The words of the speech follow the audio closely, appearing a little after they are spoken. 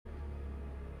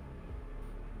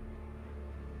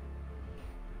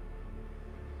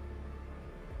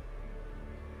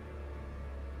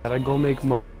Gotta go make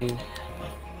money.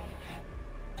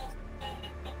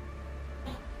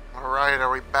 Alright, are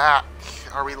we back?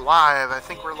 Are we live? I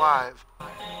think we're live.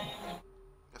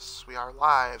 Yes, we are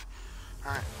live.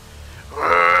 Alright.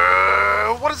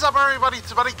 What is up, everybody?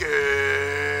 It's Buddy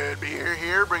Good Beer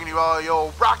here, bringing you all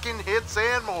your rockin' hits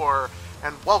and more.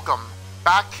 And welcome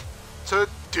back to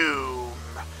Doom.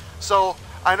 So,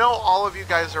 I know all of you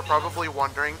guys are probably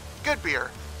wondering, Good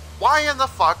Beer, why in the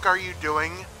fuck are you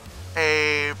doing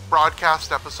a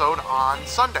broadcast episode on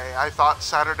Sunday? I thought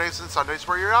Saturdays and Sundays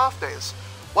were your off days.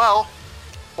 Well,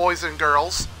 boys and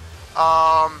girls,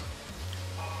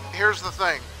 here's the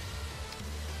thing.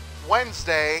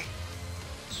 Wednesday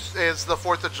is the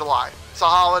 4th of July. It's a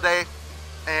holiday,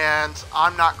 and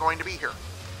I'm not going to be here.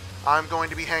 I'm going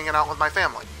to be hanging out with my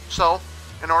family. So,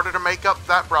 in order to make up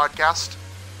that broadcast,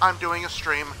 I'm doing a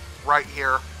stream right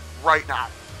here, right now.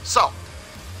 So,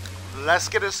 let's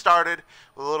get it started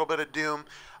with a little bit of Doom.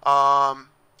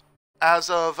 As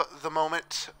of the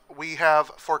moment, we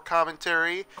have for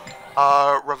commentary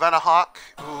Ravenna Hawk,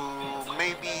 who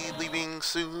may be leaving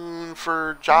soon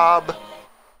for job.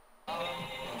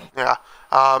 Yeah.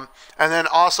 And then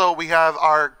also we have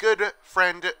our good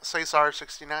friend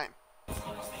Cesar69.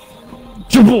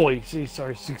 Your boy,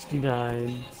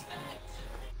 Cesar69.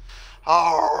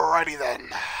 Alrighty then.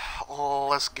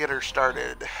 Let's get her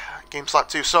started. Game slot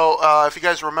 2. So, if you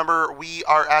guys remember, we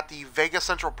are at the Vega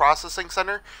Central Processing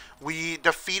Center. We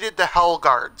defeated the Hell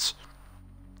Guards.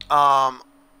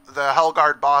 The Hell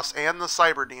Guard boss and the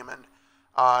Cyber Demon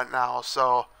now.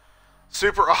 So,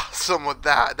 super awesome with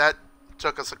that. That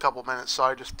took us a couple minutes, so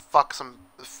I just fucked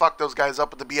those guys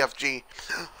up with the BFG.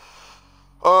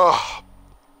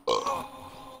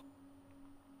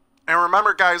 And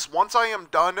remember, guys, once I am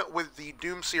done with the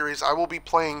Doom series, I will be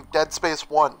playing Dead Space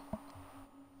 1.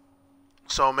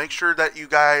 So make sure that you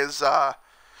guys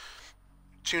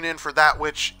tune in for that,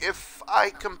 which if I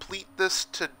complete this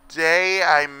today,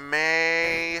 I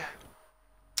may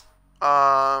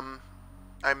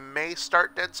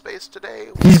start Dead Space today.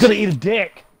 He's gonna eat a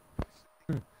dick.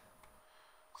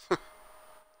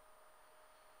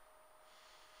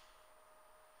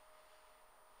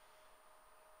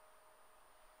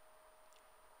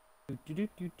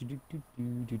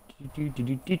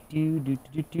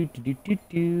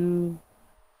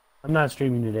 I'm not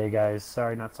streaming today, guys.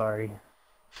 Sorry, not sorry.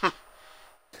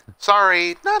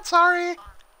 Sorry, not sorry.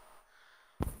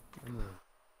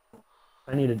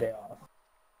 I need a day off.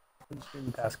 I've streamed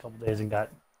the past couple days and got...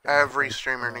 Every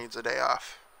streamer needs a day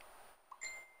off.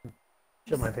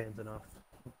 Shut my pants enough.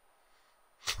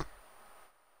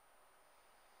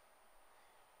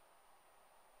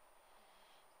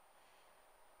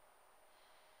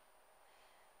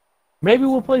 Maybe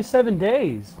we'll play 7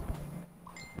 days.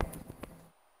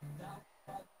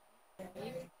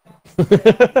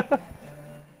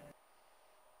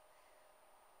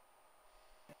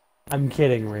 I'm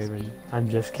kidding, Raven. I'm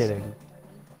just kidding.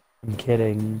 I'm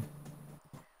kidding.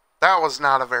 That was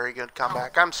not a very good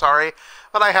comeback. I'm sorry,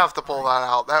 but I have to pull that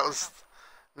out. That was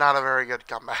not a very good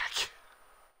comeback.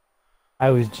 I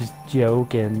was just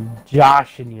joking.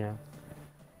 Joshing you.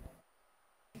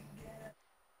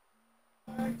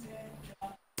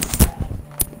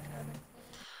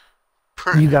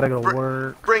 You gotta go to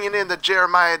work. Bringing in the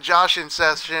Jeremiah Joshin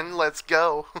session. Let's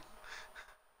go.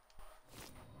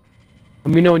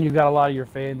 Let me know when you got a lot of your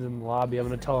fans in the lobby. I'm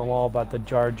gonna tell them all about the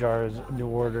Jar Jar's new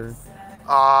order.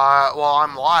 Well,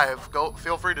 I'm live.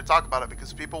 Feel free to talk about it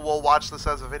because people will watch this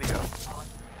as a video.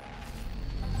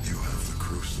 You have the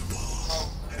crucible,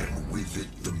 and with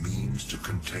it the means to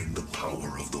contain the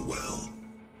power of the well.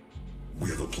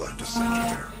 We have a plan to send you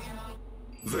there.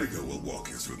 Vega will walk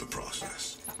you through the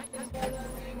process.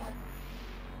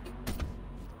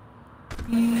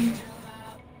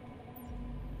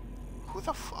 Who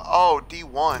the Oh,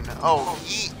 D1. Oh,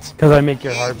 Yeet. Because I make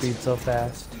your heart beat so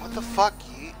fast. What the fuck,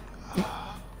 Yeet?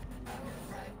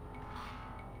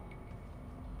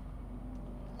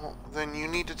 Well, then you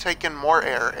need to take in more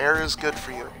air. Air is good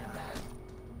for you.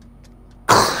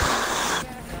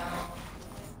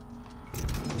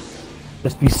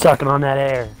 Just be sucking on that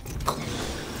air.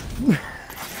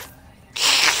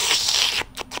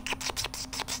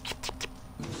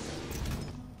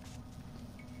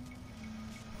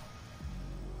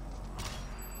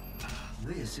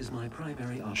 This is my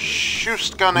primary operating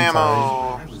Shoost gun ammo.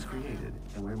 I was created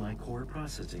and where my core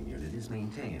processing unit is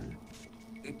maintained.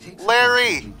 It takes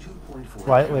Larry!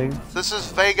 Slightly. This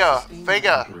is Vega.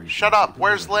 Vega, shut up.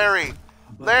 Where's Larry?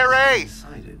 Larry!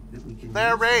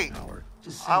 Larry!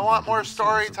 I want more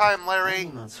story time, Larry. I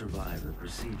will not survive the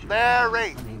procedure.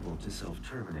 Larry! Unable to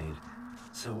self-terminate,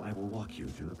 so I will walk you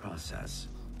through the process.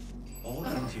 All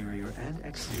interior and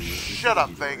exterior Shut up,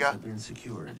 security doors Vega. have been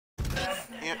secured.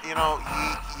 You know,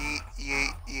 yeet,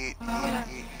 yeet, yeet, yeet,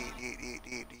 yeet, yeet, yeet, yeet,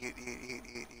 yeet, yeet, yeet,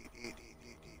 yeet, yeet,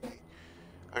 yeet, yeet.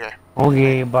 Okay.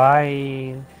 Okay,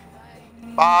 bye.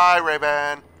 Bye,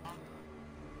 Ray-Ban.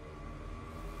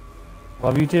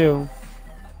 Love you too.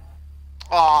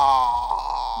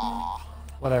 Aww.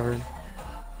 Whatever.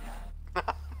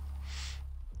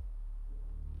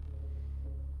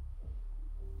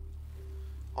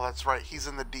 Oh, that's right. He's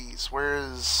in the D's. Where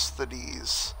is the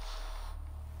D's?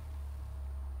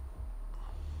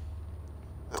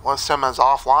 It lists him as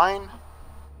offline.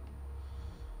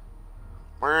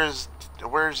 Where's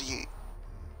Yeet?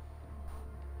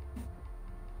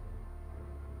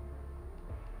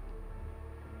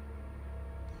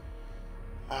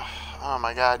 Oh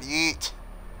my god, Yeet.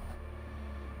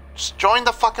 Just join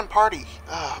the fucking party.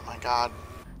 Oh my god.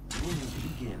 We'll need to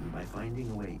begin by finding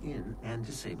a way in and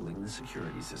disabling the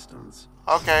security systems.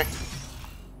 Okay.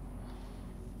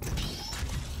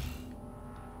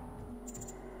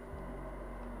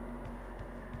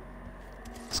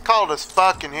 It's cold as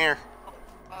fuck in here.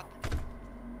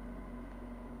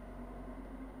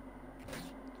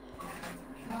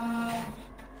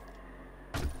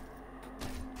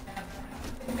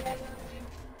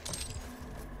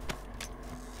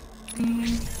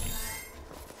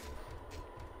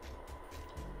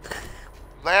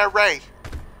 Larry.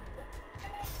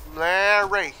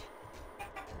 Larry.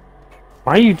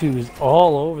 My YouTube is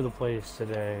all over the place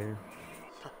today.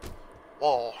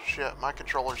 Whoa, shit, my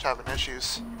controller's having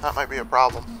issues. That might be a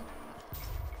problem.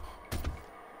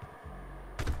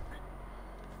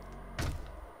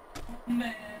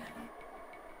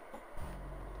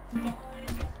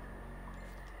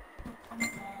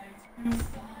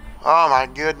 Oh my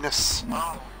goodness.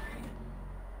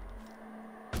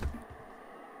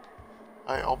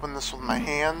 I open this with my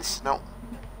hands? Nope.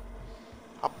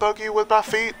 I boogie with my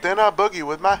feet, then I boogie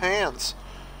with my hands.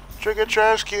 Trigger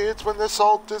trash kids when the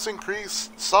salt is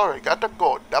increased. Sorry, got to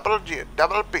go. Double G,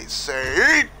 double P.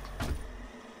 Say.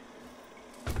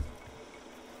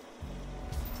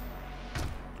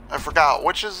 I forgot,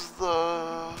 which is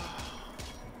the...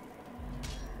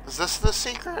 Is this the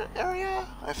secret area?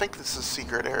 I think this is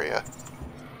secret area.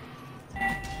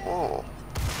 Oh.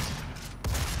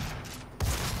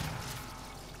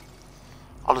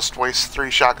 I'll just waste 3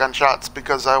 shotgun shots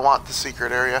because I want the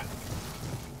secret area.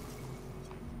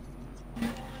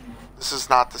 This is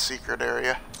not the secret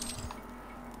area.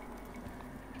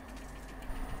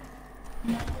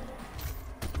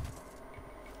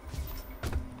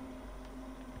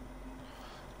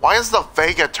 Why is the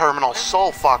Vega terminal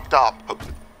so fucked up?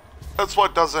 That's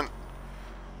what doesn't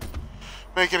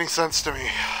make any sense to me.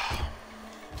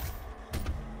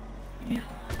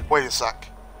 Wait a sec.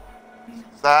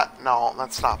 Is that? No,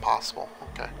 that's not possible.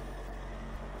 Okay.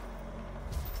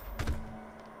 I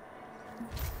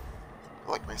feel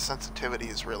like my sensitivity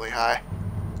is really high.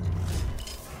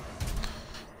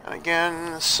 And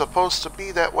again, it's supposed to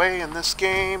be that way in this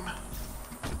game.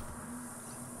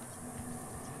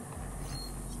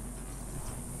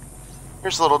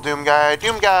 Here's a little Doom guy.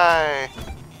 Doom guy!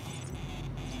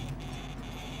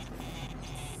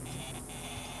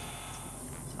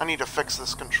 I need to fix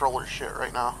this controller shit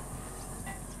right now.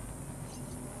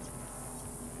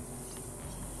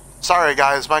 Sorry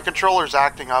guys, my controller's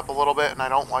acting up a little bit and I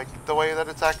don't like the way that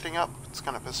it's acting up. It's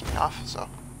gonna piss me off, so.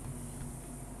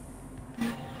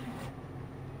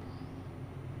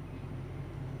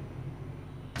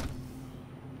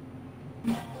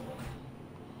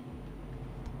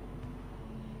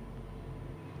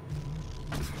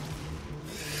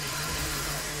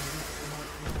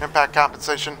 Impact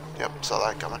compensation. Yep, saw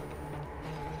that coming.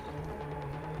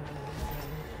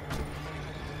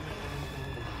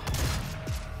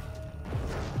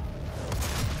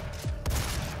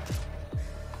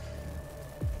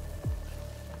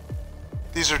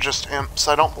 These are just imps.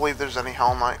 I don't believe there's any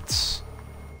Hell Knights.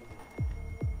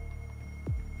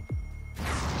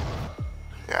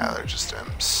 Yeah, they're just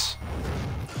imps.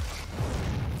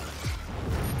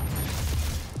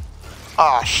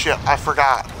 Ah, shit, I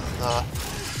forgot.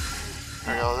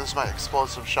 There we go, this is my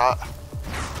explosive shot.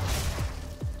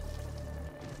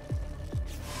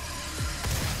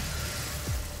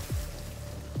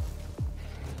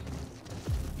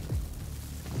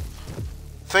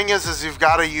 Thing is you've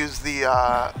got to use the,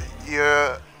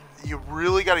 you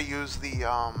really got to use the,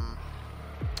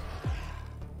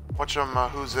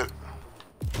 who's it?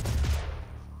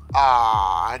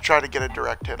 Ah, I tried to get a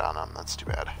direct hit on him, that's too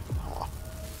bad. Oh well.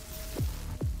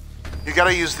 You got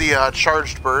to use the,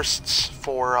 charged bursts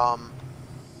for,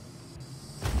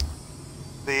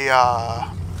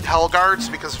 Hell Guards,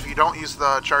 because if you don't use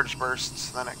the charge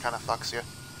bursts, then it kind of fucks you.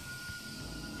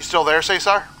 You still there,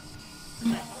 Cesar?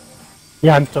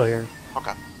 Yeah, I'm still here.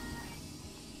 Okay.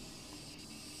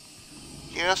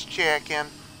 Just checking.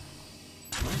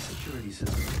 My security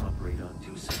systems operate on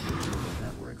 2 separate neural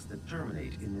networks that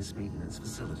terminate in this maintenance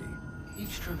facility.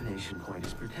 Each termination point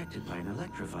is protected by an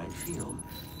electrified field,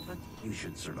 but you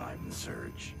should survive the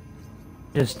surge.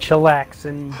 Just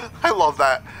chillaxing. I love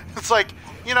that. It's like,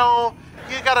 you know,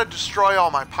 you gotta destroy all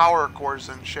my power cores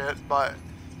and shit, but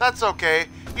that's okay.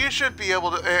 You should be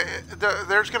able to...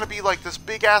 there's gonna be like this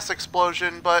big ass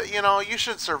explosion, but you know, you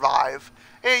should survive.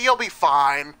 Hey, you'll be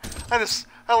fine. I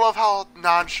love how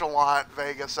nonchalant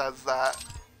Vega says that.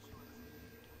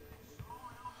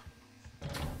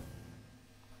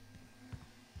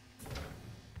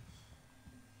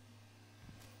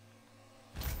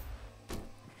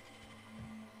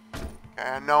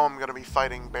 I know I'm gonna be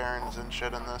fighting barons and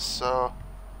shit in this, so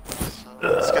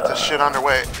let's get this shit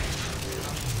underway.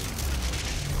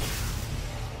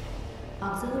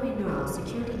 Auxiliary neural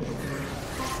security network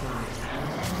offline.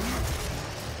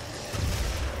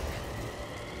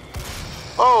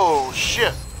 Oh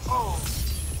shit!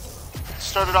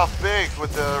 Started off big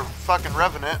with the fucking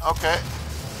Revenant. Okay,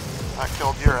 that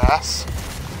killed your ass.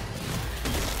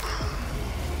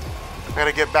 I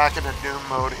gotta get back into Doom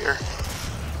mode here.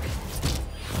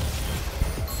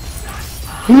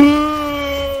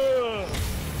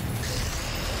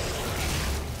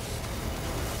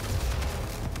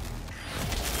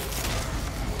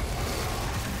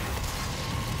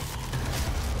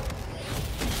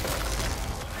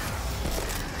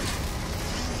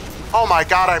 Oh my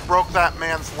god, I broke that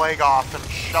man's leg off and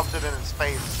shoved it in his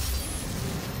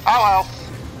face. Ow, ow.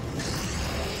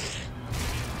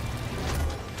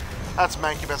 That's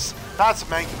Mancubus. That's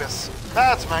Mancubus.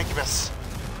 That's Mancubus.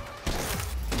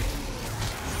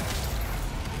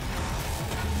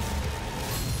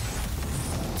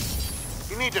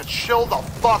 You need to chill the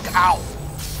fuck out.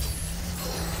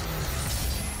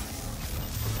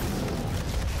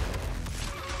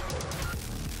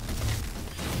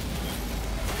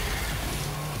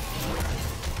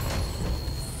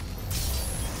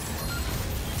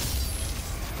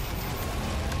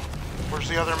 Where's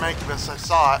the other Mancubus? I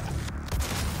saw it.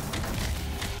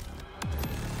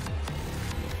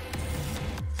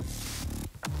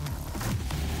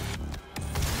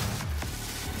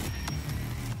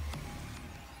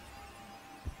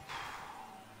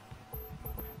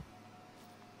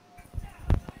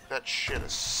 That shit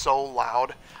is so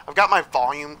loud. I've got my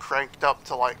volume cranked up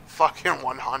to like fucking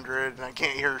 100 and I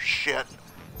can't hear shit.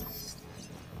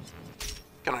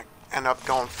 Gonna end up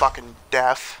going fucking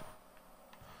deaf.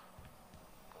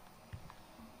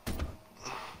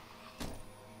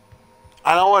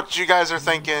 I know what you guys are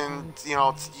thinking, you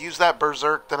know, use that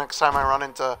Berserk the next time I run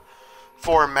into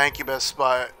 4 Mancubus,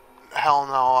 but hell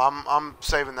no, I'm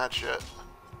saving that shit.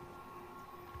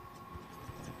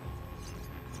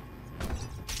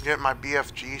 Getting my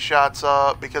BFG shots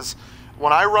up, because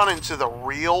when I run into the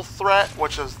real threat,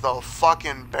 which is the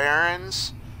fucking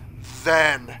Barons,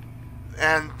 then,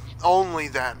 and only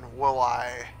then, will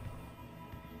I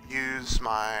use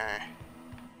my...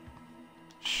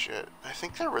 Shit, I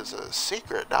think there was a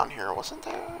secret down here, wasn't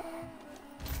there?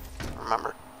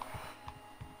 Remember.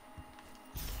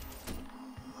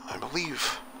 I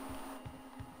believe.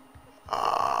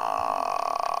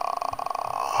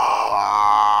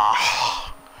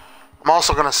 I'm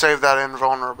also going to save that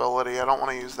invulnerability. I don't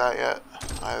want to use that yet,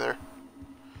 either.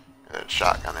 Get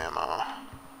shotgun ammo. I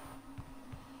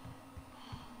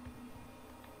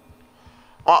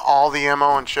want all the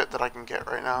ammo and shit that I can get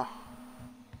right now.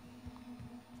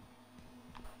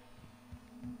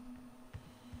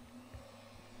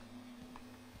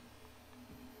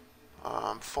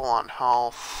 Full on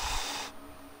health.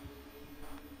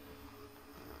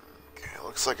 Okay,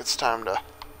 looks like it's time to...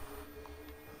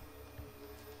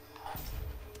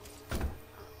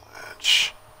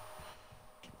 Ledge.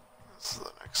 This is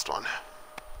the next one.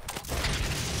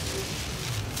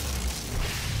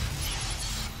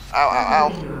 Ow, ow,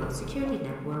 ow. Security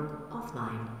network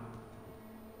offline.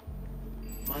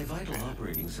 My vital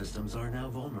operating systems are now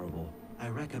vulnerable. I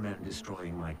recommend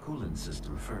destroying my coolant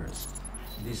system first.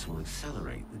 This will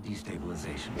accelerate the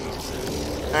destabilization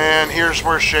process. And here's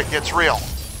where shit gets real.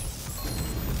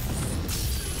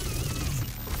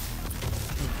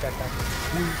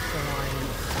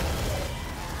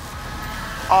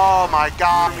 Oh my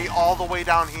god, me all the way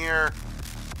down here.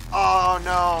 Oh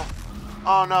no.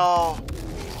 Oh no.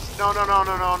 No, no, no,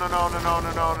 no, no, no, no, no, no,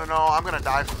 no, no, no, no. I'm gonna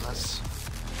die from this.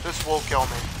 This will kill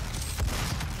me.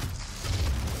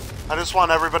 I just want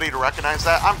everybody to recognize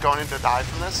that. I'm going to die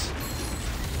from this.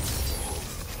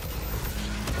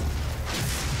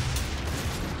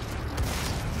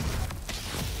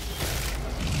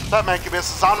 That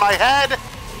Mancubus is on my head!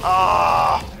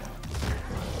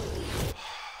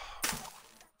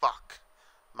 Fuck.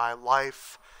 My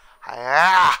life.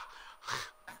 Ah!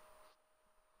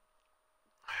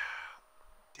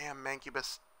 Damn,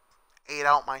 Mancubus ate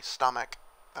out my stomach.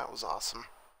 That was awesome.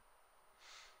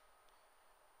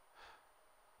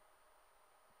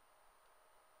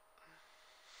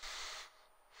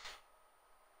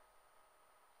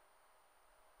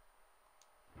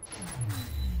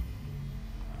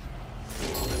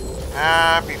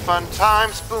 Happy fun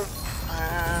times, boom.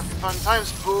 Happy fun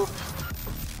times, boop.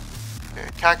 Okay,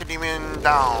 Cacodemon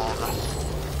down.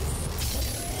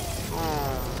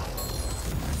 Boom.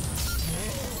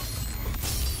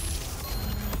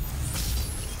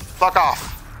 Fuck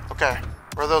off. Okay,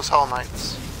 where are those Hell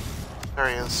Knights? There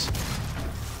he is.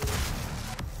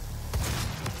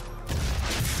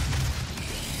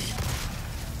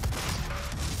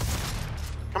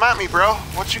 Come at me, bro.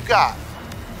 What you got?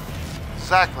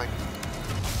 Exactly.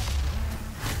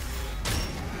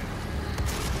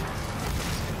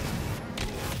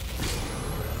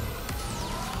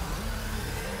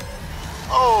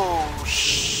 Oh,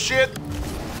 shit.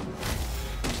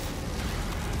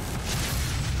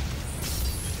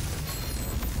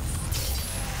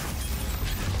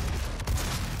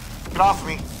 Get off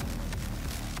me.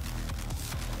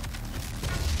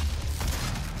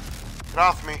 Get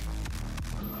off me. I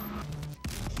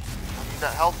need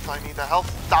that health. I need that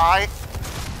health. Die.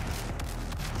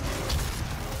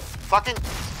 Fucking.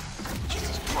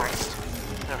 Jesus Christ.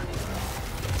 There.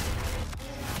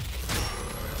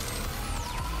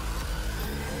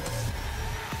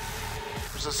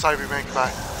 Where's the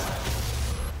Cybermancubus?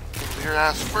 Get your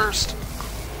ass first.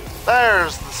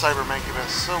 There's the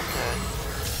Cybermancubus. Okay.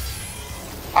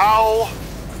 Ow!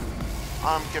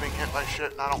 I'm getting hit by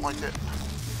shit and I don't like it.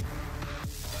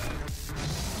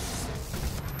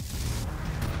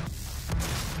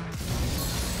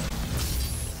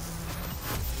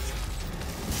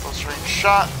 Close range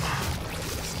shot.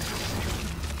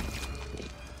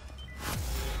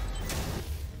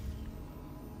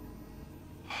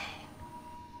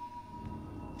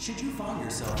 Should you find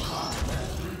yourself caught in a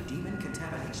level 3 demon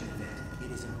contamination event,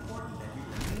 it is important that you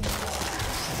remain calm.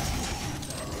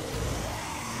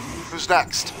 Who's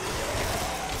next?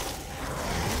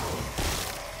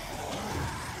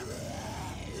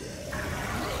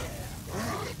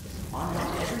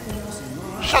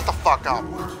 Shut the fuck up.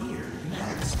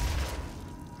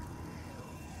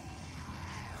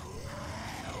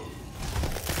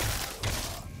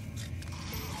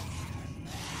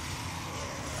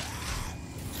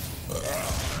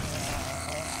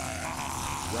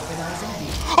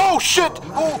 Oh shit!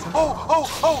 Oh,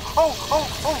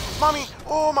 mommy!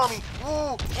 Oh, mommy!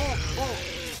 Oh.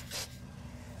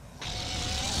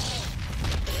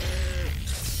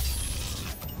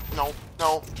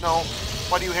 No.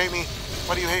 Why do you hate me?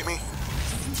 Why do you hate me?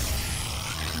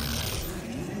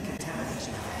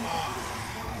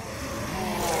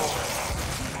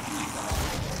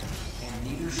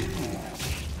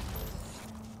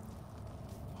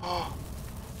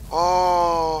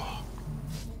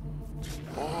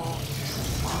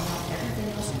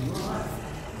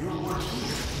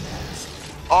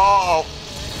 Oh.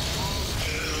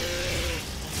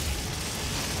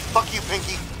 Fuck you,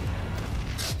 Pinky.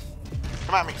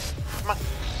 Come at me. Come on.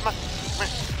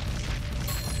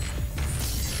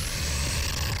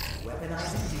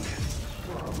 Weaponizing demons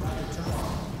for a brighter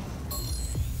tomorrow.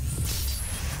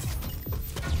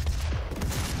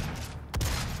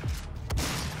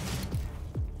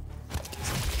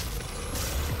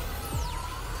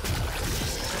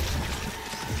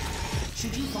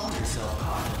 Should you find yourself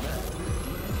caught in a level 3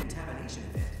 demon contamination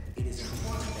event, it is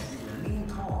important that you remain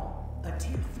calm. A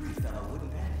tier 3 fellow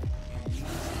wouldn't panic.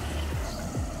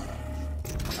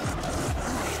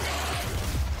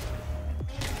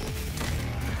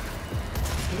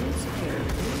 Blue security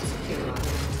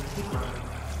clearance required.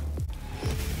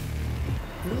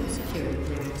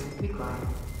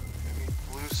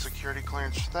 Blue security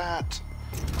clearance for that.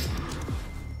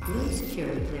 Blue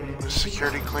security clearance. Blue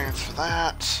security clearance for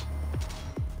that.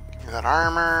 Give me that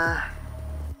armor.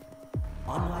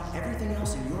 Unlike everything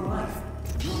else in your life,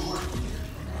 your work here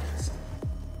matters.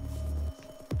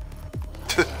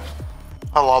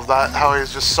 I love that, how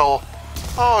he's just so,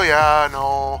 oh yeah,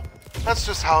 no, that's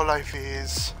just how life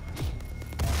is.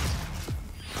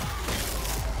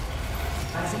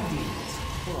 Rising demons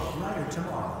for a brighter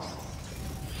tomorrow.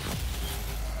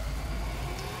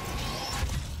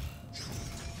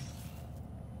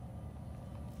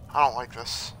 I don't like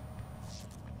this.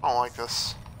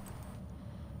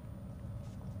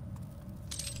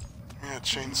 Yeah,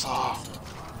 chainsaw. A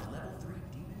level 3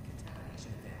 demon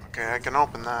contamination event. Okay, I can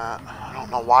open that. I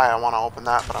don't know why I want to open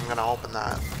that, but I'm going to open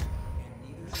that.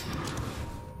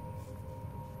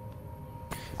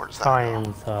 Where does that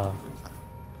go?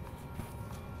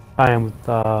 I am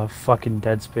with fucking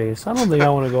Dead Space. I don't think I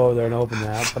want to go over there and open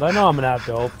that, but I know I'm gonna have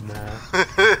to open that.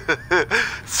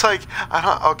 It's like,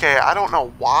 I don't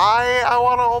know why I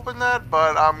want to open that,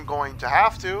 but I'm going to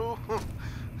have to.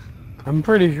 I'm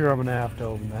pretty sure I'm gonna have to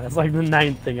open that. It's like the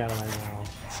 9th thing out of my mouth.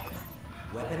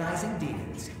 Weaponizing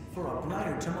demons for a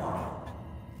brighter tomorrow.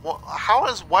 Well, how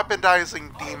is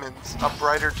weaponizing demons a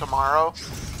brighter tomorrow?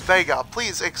 Vega,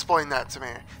 please explain that to me.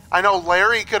 I know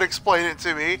Larry could explain it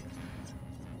to me.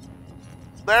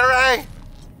 Larry!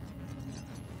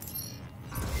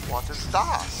 What is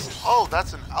that? Oh,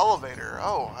 that's an elevator.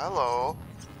 Oh, hello.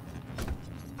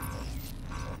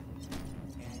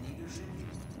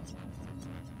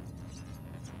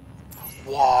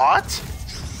 What?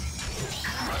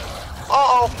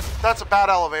 Uh-oh, that's a bad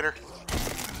elevator.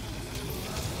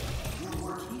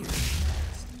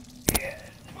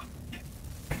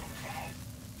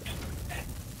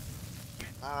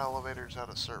 That elevator's out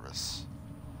of service.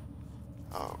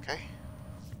 Okay.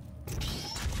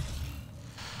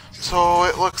 So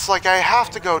it looks like I have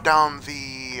to go down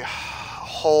the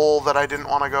hole that I didn't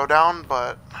want to go down,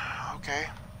 but okay.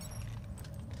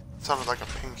 Sounded like a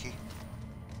pinky.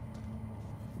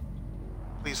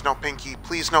 Please no pinky.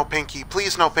 Please no pinky.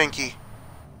 Please no pinky.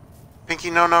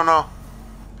 Pinky, no, no, no.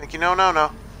 Pinky, no, no, no.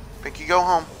 Pinky, go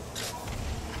home.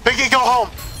 Pinky, go home.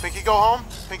 Pinky, go home.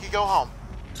 Pinky, go home.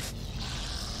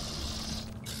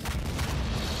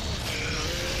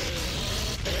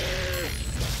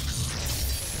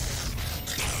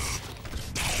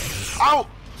 Ow!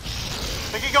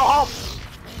 Pinky, go home!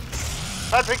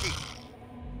 Bad Pinky!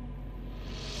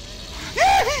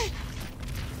 Yee!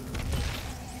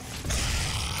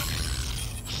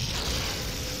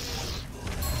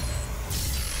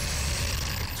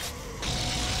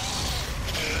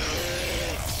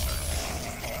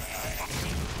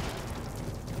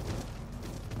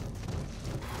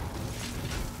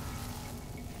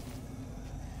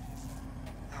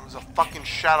 There was a fucking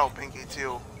shadow Pinky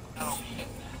too.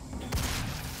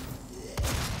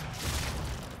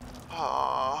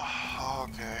 Oh.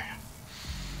 Okay.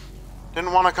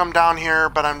 Didn't want to come down here,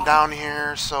 but I'm down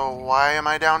here, so why am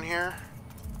I down here?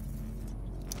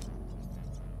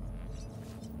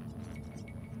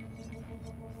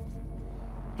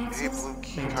 Okay, blue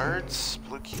key cards.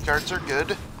 Blue key cards are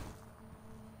good.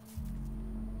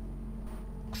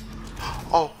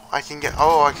 Oh, I can get...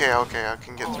 Oh, okay, okay, I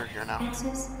can get through here now.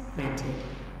 Access granted.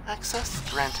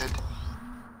 Access granted.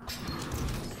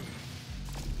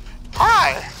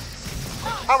 Hi!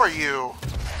 How are you?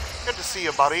 Good to see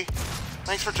you, buddy.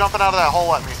 Thanks for jumping out of that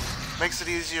hole at me. Makes it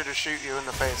easier to shoot you in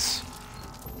the face.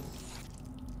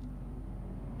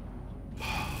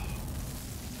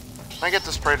 Can I get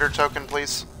this Praetor token,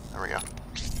 please? There we go.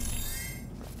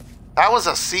 That was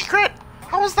a secret?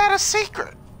 How was that a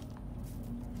secret?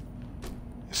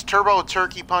 Is Turbo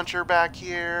Turkey Puncher back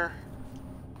here?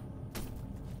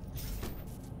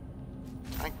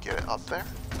 Can I get it up there?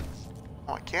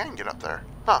 Oh, I can get up there.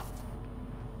 Huh.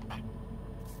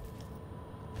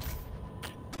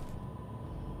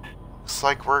 Looks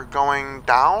like we're going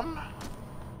down.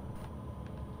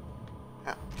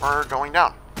 Yeah, we're going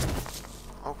down.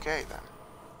 Okay, then.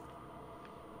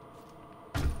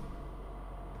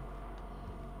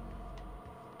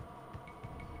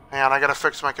 Hang on, I gotta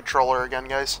fix my controller again,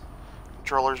 guys.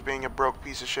 Controller's being a broke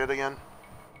piece of shit again.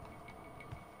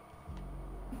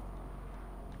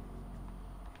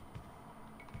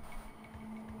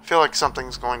 I feel like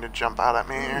something's going to jump out at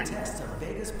me here.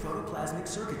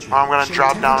 I'm going to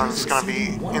drop down and it's going to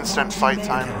be instant fight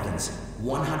time.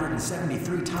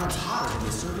 173 times hotter than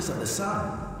the surface of the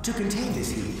sun. To contain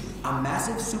this heat, a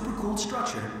massive supercooled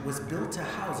structure was built to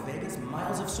house Vega's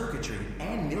miles of circuitry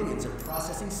and millions of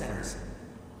processing centers.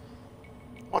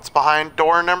 What's behind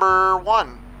door number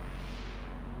 1?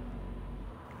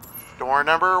 Door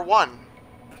number 1.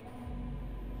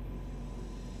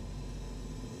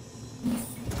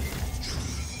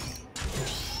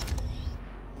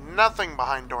 Nothing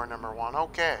behind door number 1.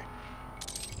 Okay.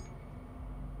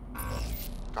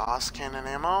 Gauss cannon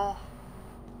ammo.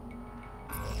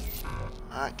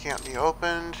 That can't be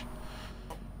opened.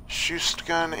 Schust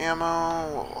gun ammo.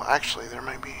 Well, actually, there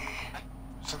might be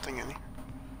something in here.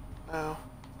 No.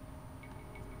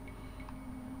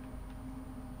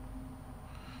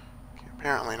 Okay,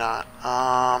 apparently not.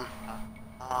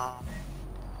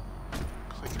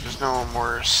 Looks like there's no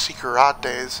more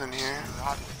secretes in here.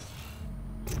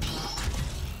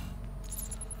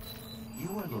 You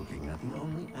are looking at the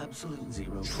only absolute zero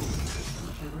cooling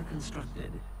system ever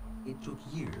constructed. It took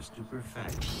years to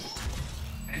perfect.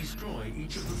 Destroy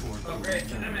each of the 4 cooling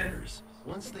generators.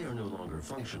 Once they are no longer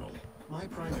functional, my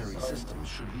primary systems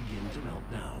should begin to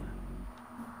melt down.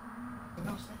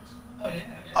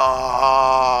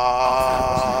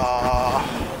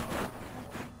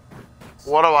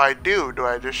 What do I do? Do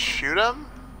I just shoot him?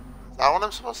 Is that what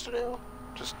I'm supposed to do?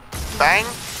 Just bang?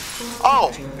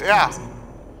 Oh, yeah.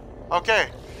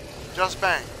 Okay, just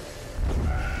bang.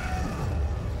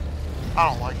 I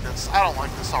don't like this. I don't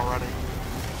like this already.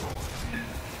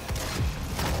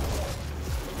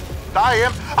 Die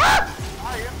him! Ah!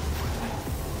 Die him!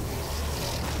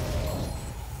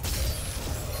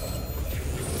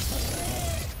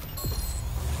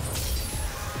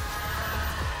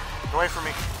 Get away from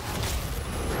me.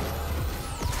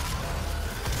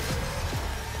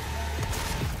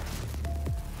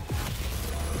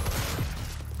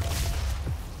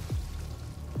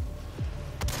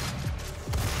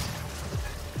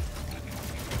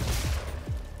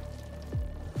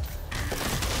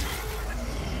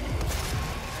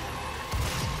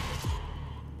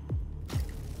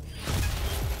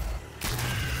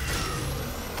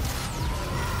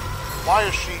 Why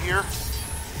is she here?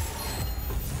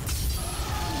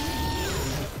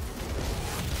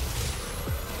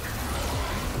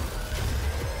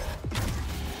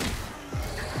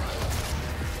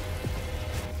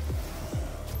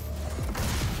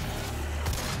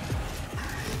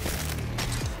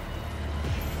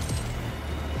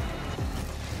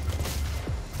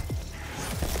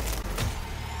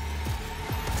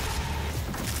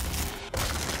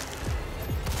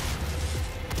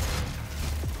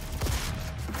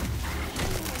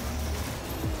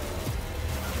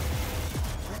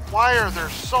 Why are there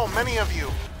so many of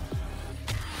you?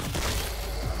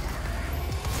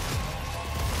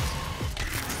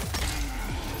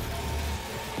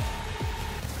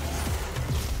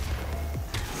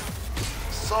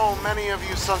 So many of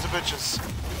you sons of bitches.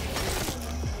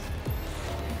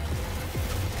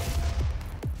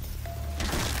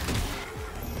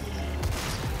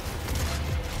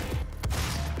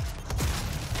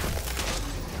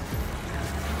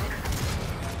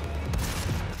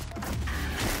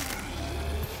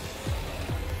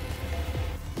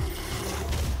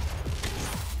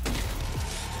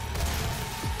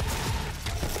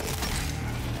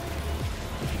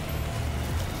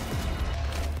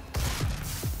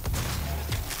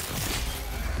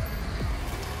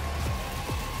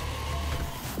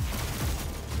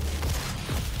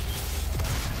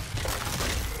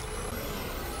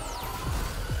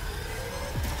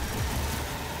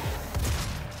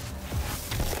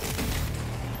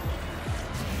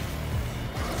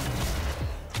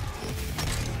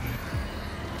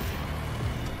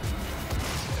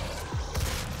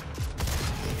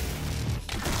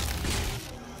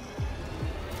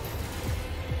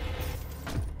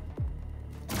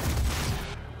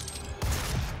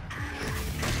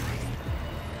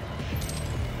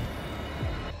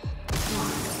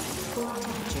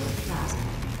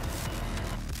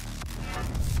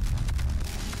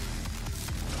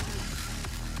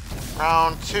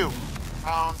 Round 2.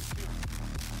 Round 2.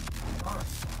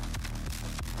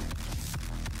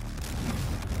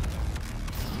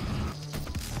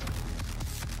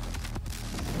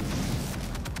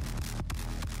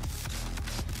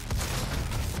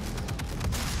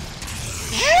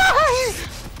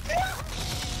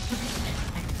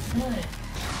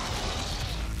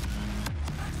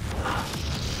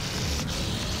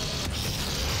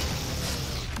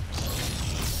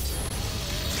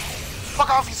 Fuck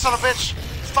off, you son of a bitch!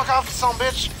 Fuck off, you son of a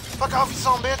bitch! Fuck off, you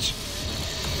son of a bitch!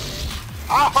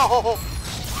 Ow!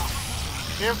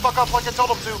 He didn't fuck up like I told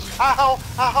him to. Ow!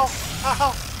 Ow!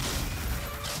 Ow!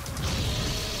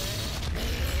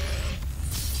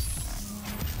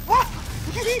 What?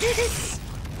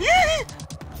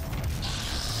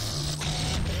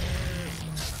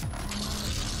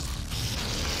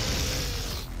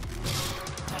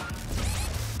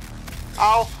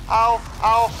 Ow! Ow!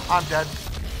 Ow! I'm dead.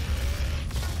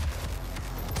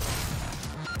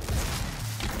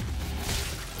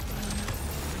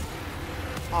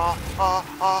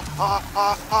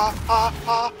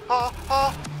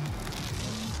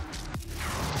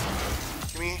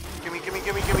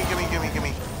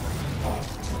 Gimme.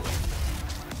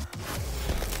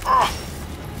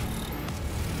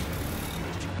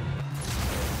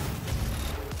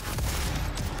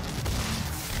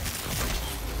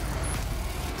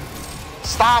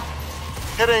 Stop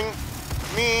hitting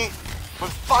me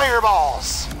with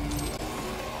fireballs.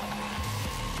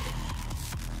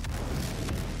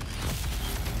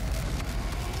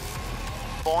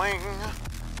 Boing.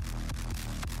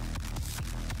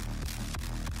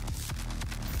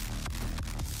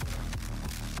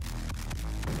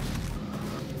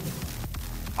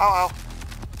 Ow, ow.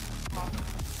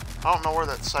 I don't know where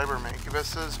that cyber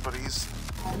mancubus is, but he's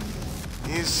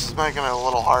making it a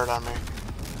little hard on me.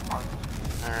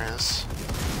 There he is.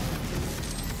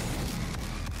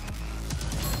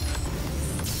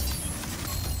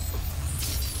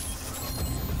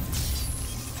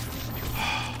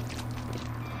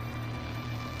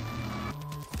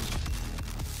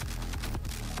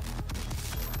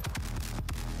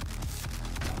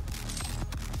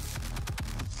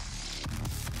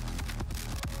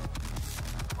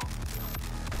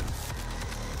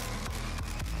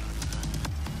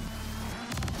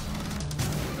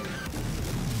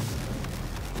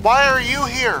 Why are you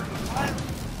here?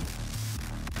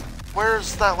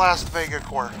 Where's that last Vega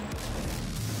core?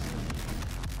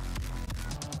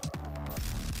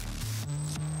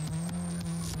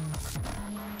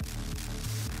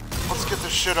 Let's get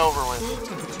this shit over with.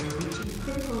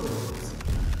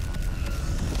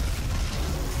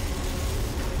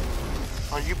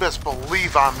 Oh, you best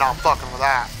believe I'm not fucking with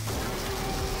that.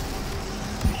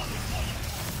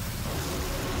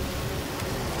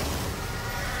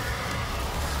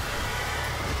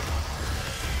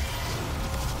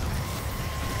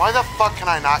 Why the fuck can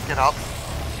I not get up?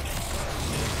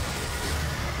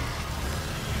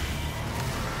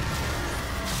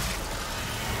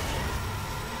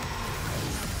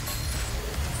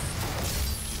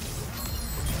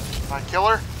 Did I kill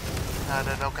her? I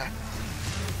did, okay.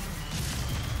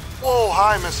 Whoa,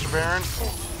 hi, Mr. Baron.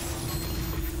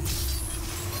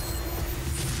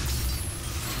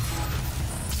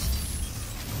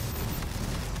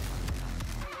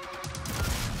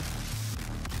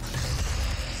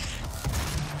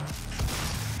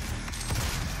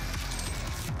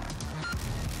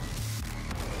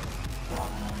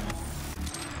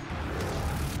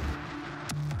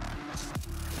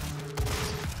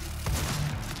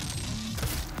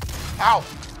 Ow!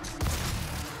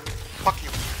 Fuck you.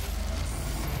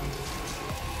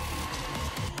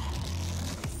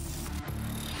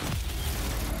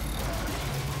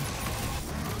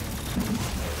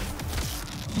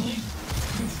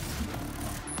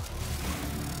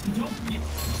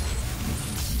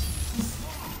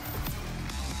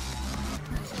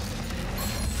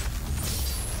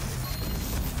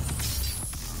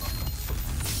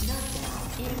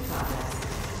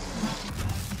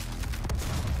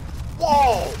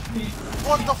 Whoa!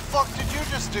 What the fuck did you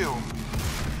just do?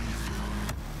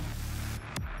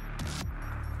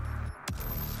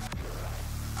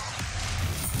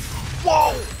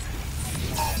 Whoa!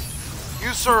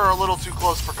 You, sir, are a little too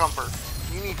close for comfort.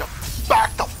 You need to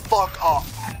back the fuck up.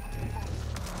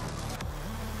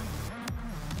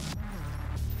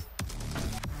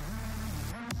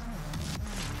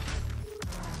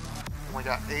 We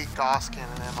got 8 Gauss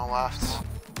cannon ammo left.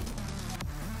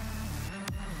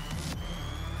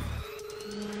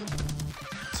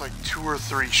 Like 2 or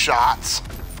 3 shots.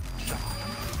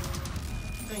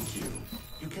 Thank you.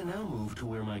 You can now move to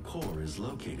where my core is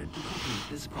located to complete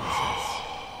this process.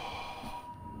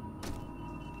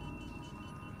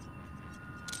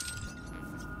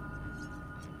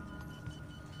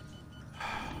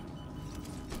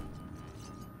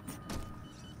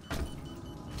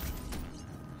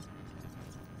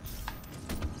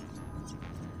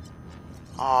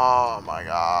 Oh my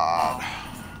god.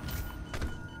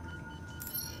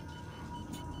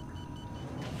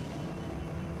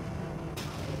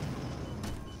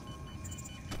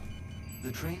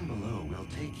 The train below will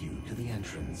take you to the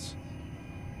entrance.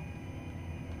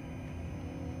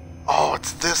 Oh,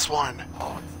 it's this one.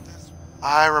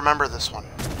 I remember this one.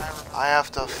 I have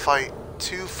to fight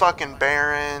 2 fucking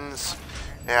barons.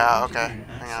 Yeah, okay.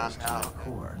 Hang on.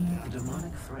 Core, the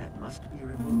demonic threat must be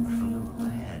removed from the room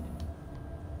ahead.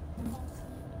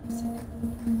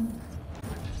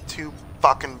 2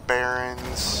 fucking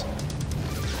barons.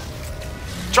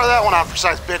 Try that one out for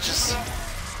size, bitches.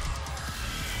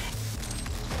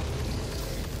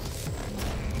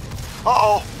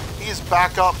 Uh-oh. He is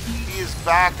back up. He is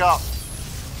back up.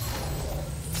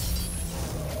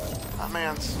 That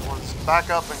man's was back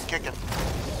up and kicking.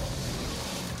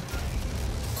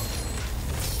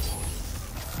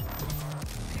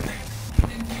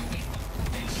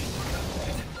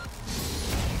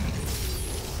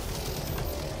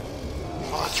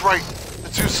 Oh, that's right. The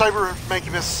 2 cyber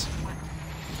mancubus.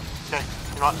 Okay,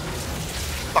 you know what?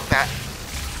 Fuck that.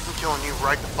 I'm killing you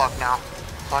right the fuck now.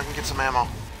 So I can get some ammo.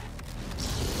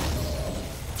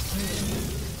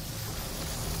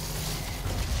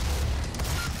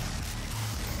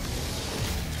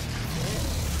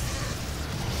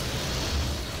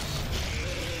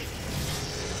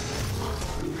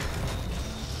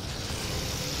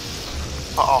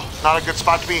 Uh-oh, not a good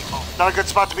spot to be. Not a good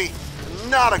spot to be.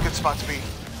 not a good spot to be.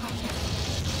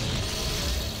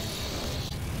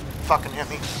 Fucking hit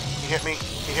me. He hit me.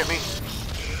 He hit me.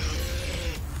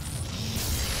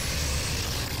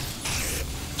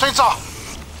 Chainsaw!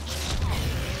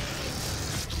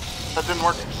 That didn't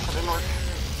work. That didn't work.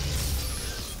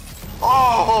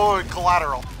 Oh,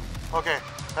 collateral. Okay,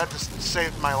 that just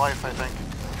saved my life, I think.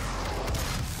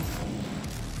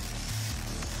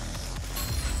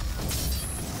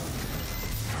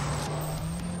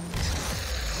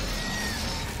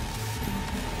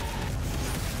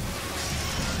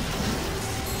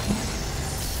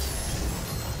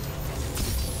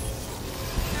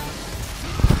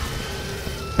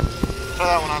 Try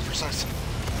that one on for size.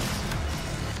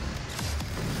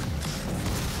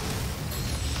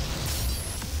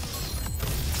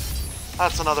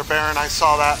 That's another Baron, I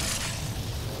saw that.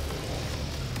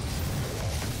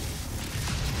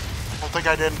 Don't think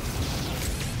I did.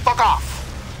 Fuck off!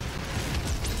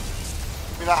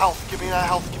 Give me that health, give me that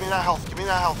health, give me that health, give me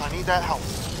that health. I need that health.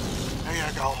 There you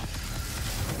go.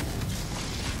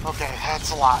 Okay,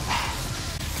 that's a lot.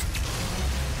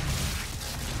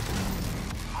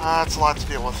 That's a lot to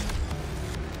deal with.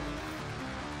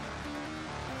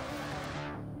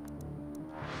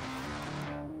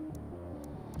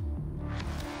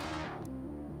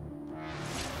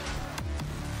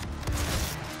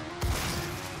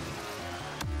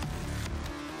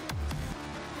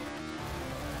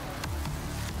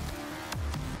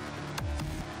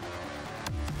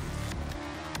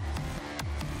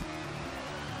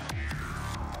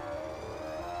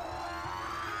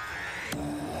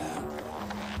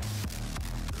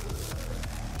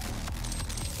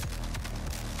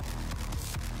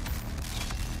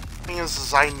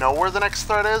 Is I know where the next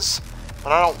threat is,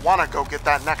 but I don't want to go get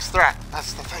that next threat.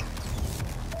 That's the thing.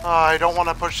 I don't want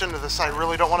to push into this. I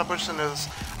really don't want to push into this.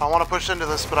 I want to push into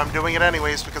this, but I'm doing it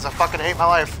anyways because I fucking hate my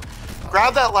life.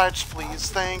 Grab that ledge, please.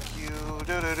 Thank you.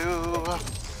 I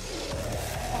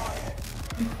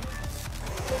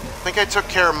think I took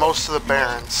care of most of the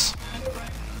Barons.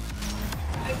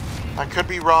 I could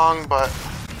be wrong, but...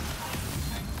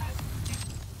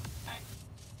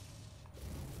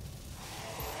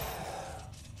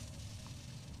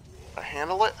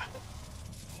 handle it?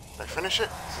 Did I finish it?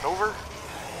 Is it over?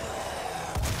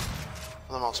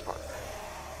 For the most part.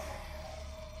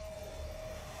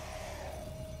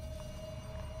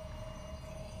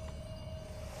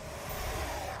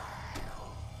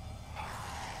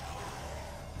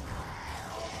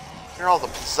 Hear all the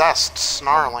possessed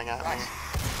snarling at me.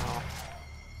 Oh.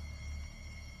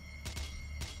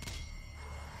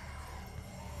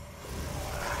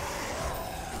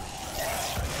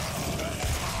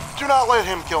 Do not let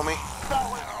him kill me.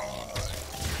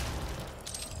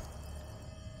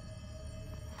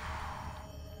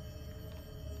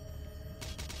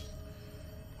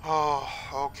 Oh,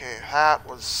 okay. That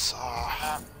was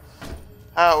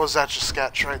Etch a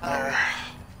Sketch right there.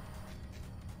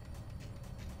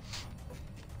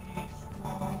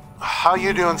 How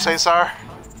you doing, Cesar?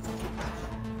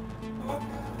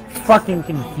 Fucking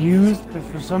confused because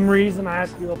for some reason I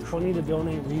have to give up 20 to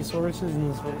donate resources,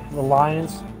 and this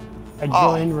alliance I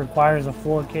joined requires a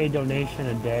 4K donation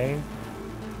a day.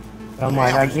 I'm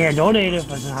like, I can't donate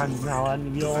if I'm not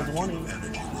letting me get all 20.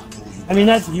 I mean,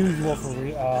 that's usual for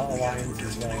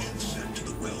alliances, though.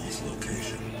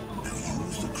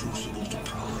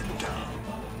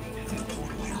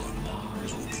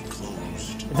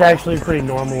 It's actually pretty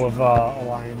normal of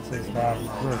alliances that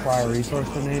require resource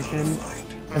donation,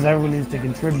 because everyone needs to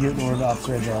contribute in order to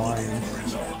upgrade their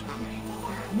alliance.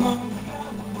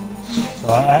 So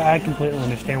I completely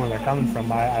understand where they're coming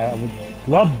from. I would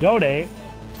love to donate,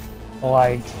 but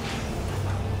like,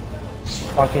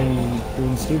 fucking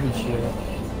doing stupid shit.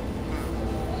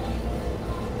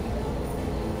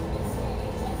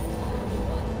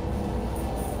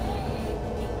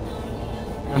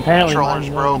 Apparently controller's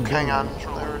broke. Hang on.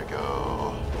 There we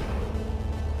go.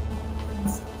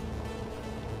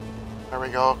 There we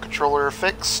go. Controller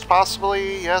fixed,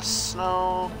 possibly? Yes,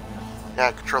 no?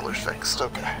 Yeah, controller's fixed.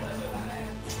 Okay.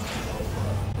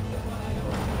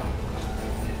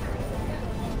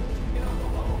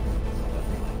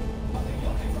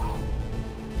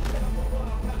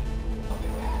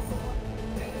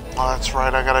 Oh, that's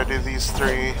right. I gotta do these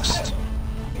three.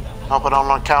 Hope I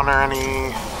don't encounter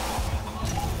any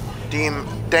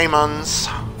demons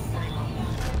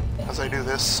as I do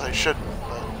this. I shouldn't,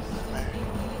 but maybe.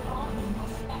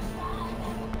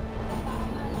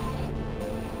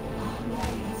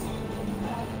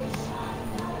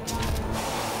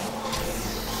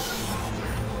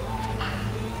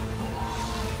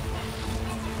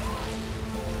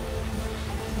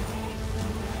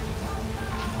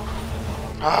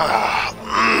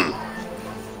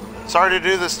 Sorry to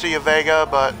do this to you, Vega,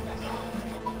 but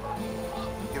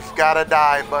you've gotta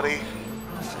die, buddy.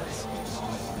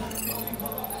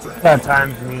 It's about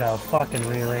time for me to fucking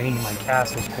rearrange my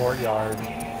castle courtyard.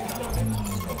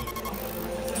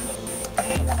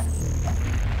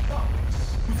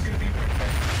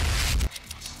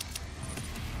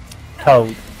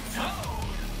 Toad.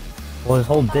 Well, his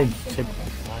whole dig shit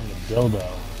behind the dildo.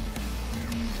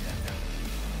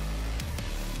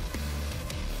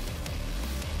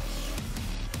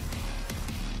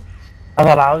 I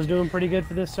thought I was doing pretty good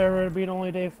for this server being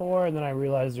only day 4, and then I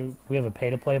realized we have a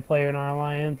pay-to-play player in our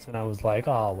alliance, and I was like,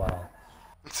 oh, well,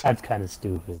 that's kind of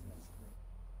stupid.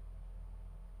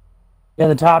 Yeah,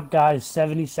 the top guy is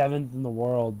 77th in the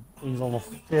world. He's level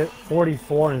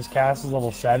 44, and his castle's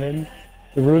level 7.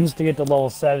 The runes to get to level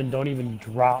 7 don't even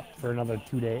drop for another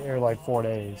 2 days, or like 4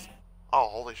 days. Oh,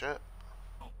 holy shit.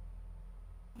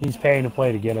 He's paying to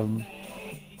play to get them.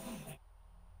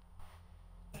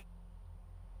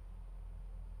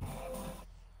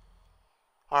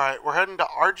 Alright, we're heading to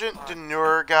Argent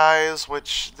Denure, guys,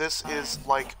 which this is,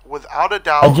 like, without a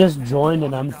doubt... I just joined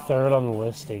and I'm 3rd on the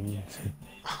listing.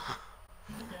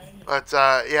 But,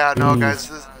 yeah, no,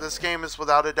 guys, this game is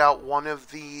without a doubt one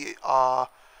of the,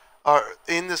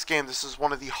 in this game, this is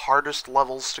one of the hardest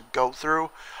levels to go through.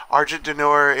 Argent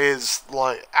Denure is,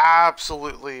 like,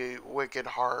 absolutely wicked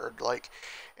hard, like,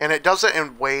 and it does it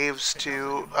in waves,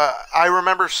 too. I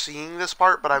remember seeing this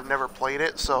part, but I've never played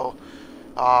it, so,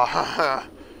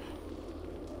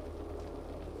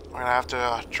 we're gonna have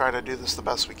to try to do this the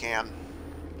best we can.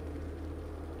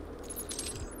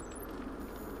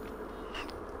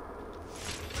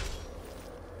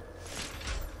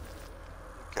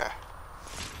 Okay.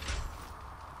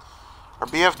 Our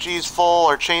BFG's full,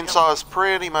 our chainsaw is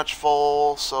pretty much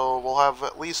full, so we'll have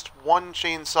at least one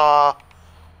chainsaw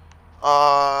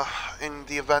in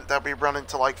the event that we run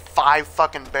into like 5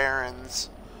 fucking barons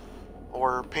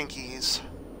or pinkies.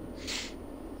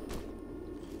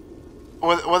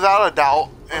 Without a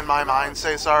doubt, in my mind,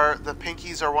 Cesar, the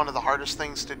pinkies are one of the hardest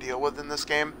things to deal with in this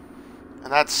game,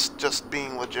 and that's just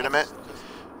being legitimate.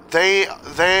 They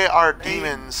are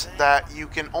demons that you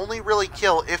can only really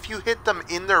kill if you hit them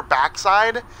in their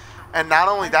backside, and not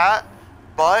only that,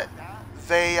 but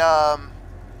they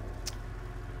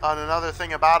another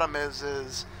thing about them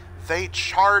is they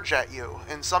charge at you,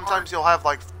 and sometimes you'll have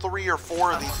like 3 or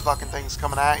 4 of these fucking things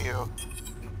coming at you.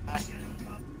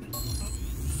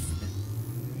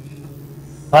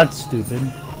 That's stupid.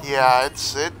 Yeah,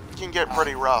 it can get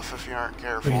pretty rough if you aren't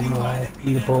careful. My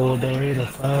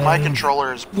My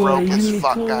controller is broke as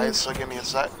fuck, guys, so give me a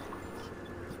sec.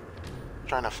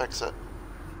 Trying to fix it.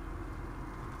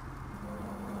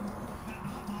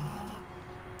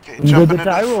 Okay, jumping into the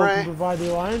Tyrol fray. can provide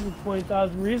the Alliance with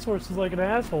 20,000 resources like an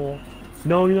asshole,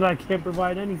 knowing that I can't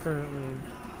provide any currently.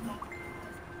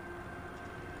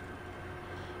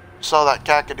 Saw that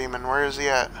cacodemon, where is he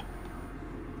at?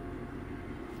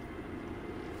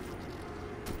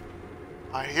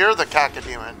 I hear the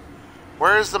cacodemon.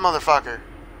 Where is the motherfucker?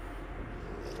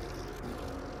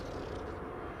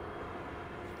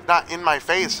 Not in my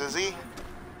face, is he?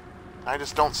 I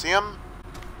just don't see him.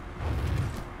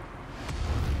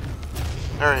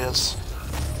 There he is.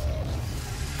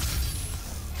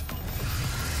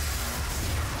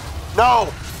 No!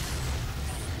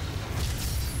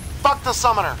 Fuck the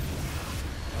summoner!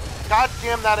 God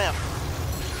damn that imp.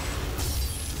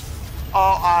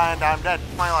 Oh, and I'm dead.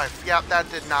 My life. Yep, that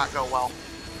did not go well.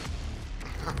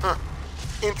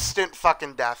 Instant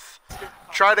fucking death.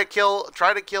 Try to kill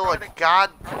a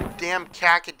goddamn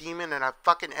cacodemon, and I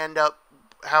fucking end up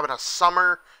having a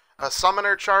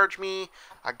summoner charge me.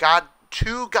 I got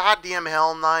 2 goddamn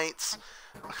hell knights.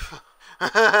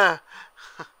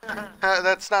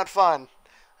 That's not fun.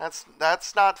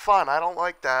 That's not fun. I don't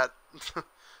like that.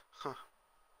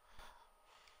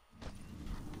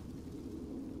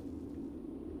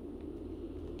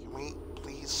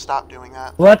 Stop doing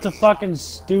that. Well, that's a fucking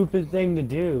stupid thing to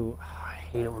do. I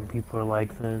hate it when people are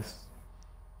like this.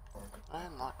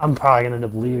 I'm probably gonna end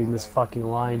up leaving this fucking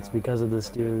alliance because of this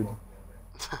dude.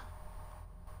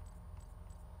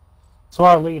 So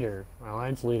our leader, our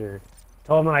alliance leader,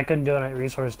 told him that I couldn't do it at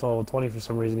resource till level 20 for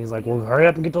some reason. He's like, well, hurry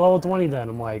up and get to level 20 then.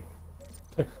 I'm like,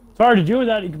 it's hard to do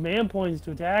without any command points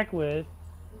to attack with.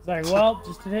 He's like, well,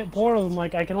 just to hit portals. I'm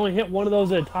like, I can only hit one of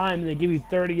those at a time and they give you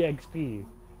 30 XP.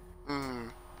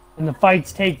 And the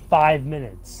fights take 5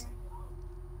 minutes.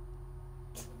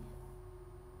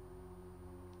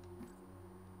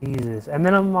 Jesus. And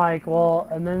then I'm like, well,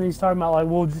 and then he's talking about like,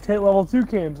 well, just hit level 2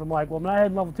 camps. I'm like, well, I'm not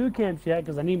hitting level 2 camps yet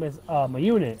because I need my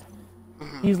unit.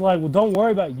 He's like, well, don't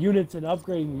worry about units and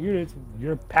upgrading your units.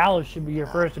 Your palace should be your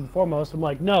first and foremost. I'm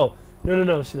like, no.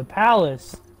 See, the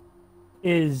palace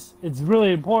it's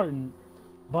really important,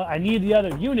 but I need the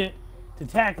other unit to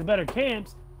attack the better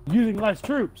camps using less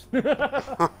troops.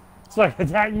 So I can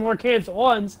attack more camps at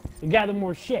once and gather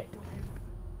more shit.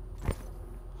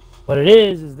 What it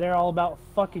is they're all about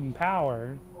fucking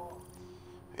power.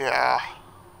 Yeah.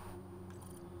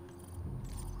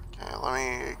 Okay, let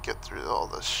me get through all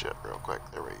this shit real quick.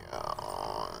 There we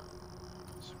go.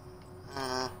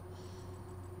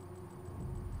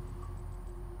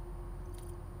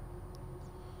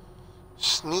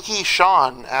 Sneaky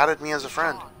Sean added me as a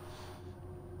friend.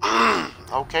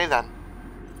 Okay then.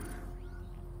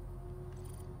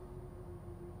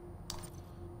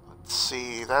 Let's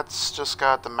see, that's just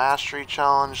got the mastery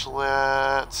challenge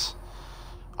lit.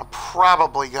 I'm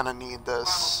probably gonna need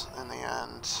this in the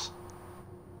end.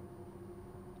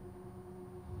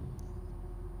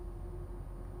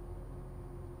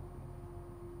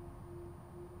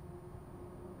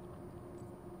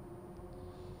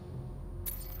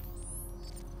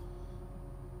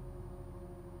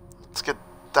 Let's get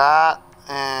that,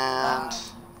 and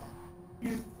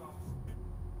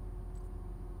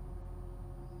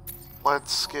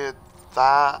let's get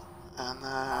that, and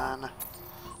then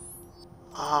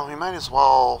we might as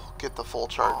well get the full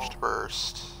charged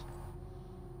burst.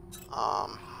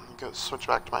 Go switch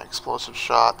back to my explosive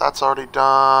shot. That's already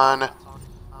done.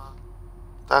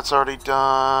 That's already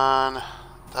done.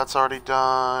 That's already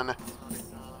done.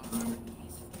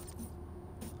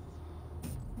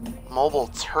 Mobile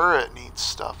turret needs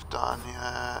stuff done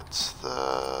yet.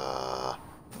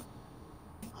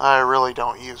 I really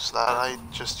don't use that. I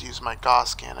just use my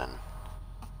Gauss cannon.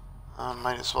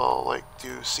 Might as well like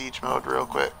do siege mode real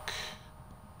quick.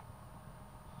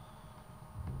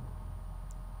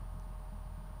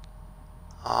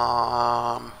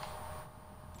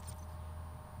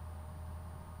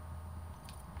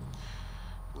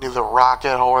 Do the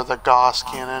rocket or the Gauss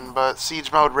cannon, but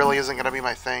siege mode really isn't going to be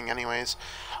my thing anyways.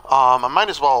 I might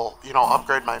as well, you know,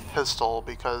 upgrade my pistol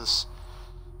because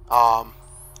I'm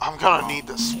gonna need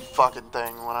this fucking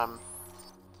thing when I'm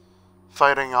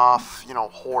fighting off, you know,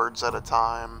 hordes at a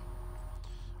time,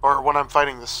 or when I'm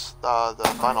fighting this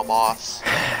the final boss.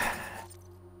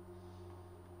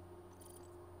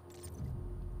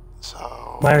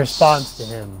 So My response to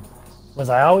him was,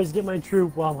 I always get my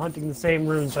troop while I'm hunting the same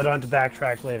rune so I don't have to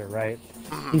backtrack later, right?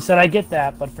 He said, I get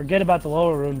that, but forget about the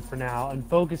lower rune for now and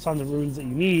focus on the runes that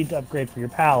you need to upgrade for your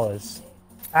palace.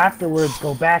 Afterwards,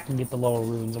 go back and get the lower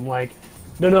runes. I'm like,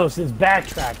 no, so it's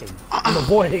backtracking. I'm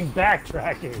avoiding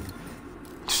backtracking.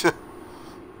 I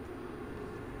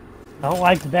don't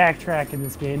like to backtrack in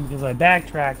this game because if I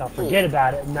backtrack, I'll forget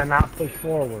about it and then not push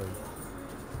forward.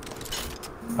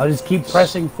 I'll just keep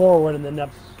pressing forward and end up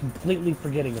completely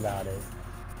forgetting about it.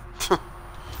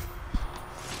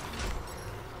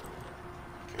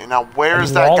 Okay, now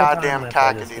where's that goddamn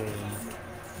Kakadu?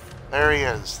 There he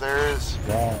is. There is.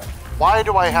 Yeah. Why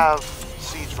do I have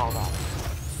siege mode on?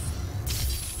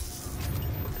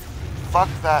 Fuck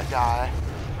that guy.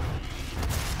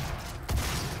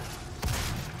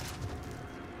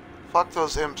 Fuck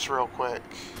those imps real quick.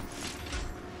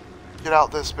 Get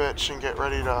out this bitch and get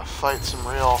ready to fight some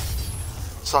real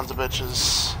sons of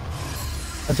bitches.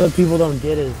 That's what people don't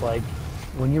get is, like,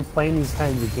 when you're playing these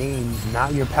kinds of games,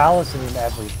 not your palace isn't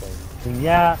everything. I mean,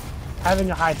 yeah,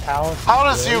 having a high palace. How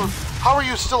are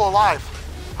you still alive?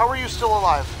 How are you still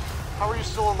alive? How are you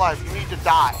still alive? You need to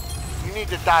die. You need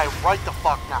to die right the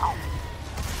fuck now.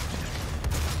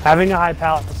 Having a high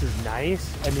palace is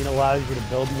nice. I mean, it allows you to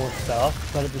build more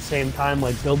stuff, but at the same time,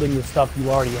 like, building the stuff you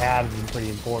already have is pretty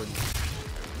important.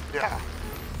 Yeah.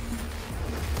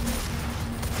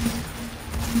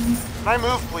 Can I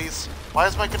move, please? Why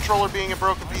is my controller being a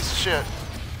broken piece of shit?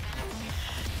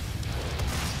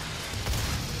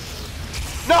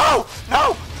 No!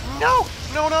 No! No!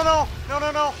 No, no, no! No,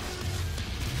 no, no!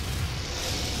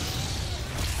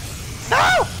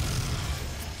 No!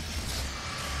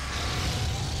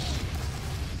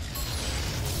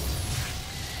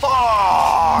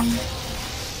 Fuck!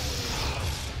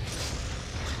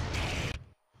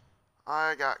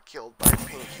 I got killed by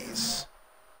pinkies.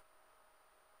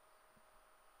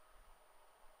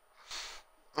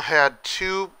 I had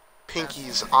 2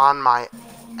 pinkies on my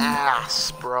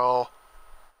ass, bro.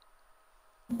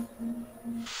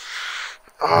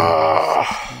 God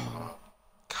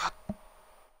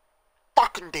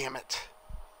fucking damn it.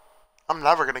 I'm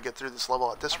never gonna get through this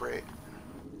level at this rate.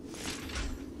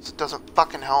 This doesn't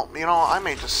fucking help. You know, I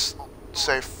may just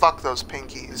say fuck those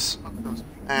pinkies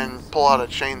and pull out a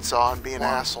chainsaw and be an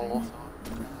asshole.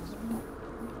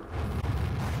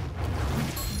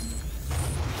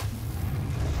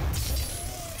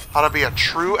 How to be a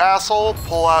true asshole?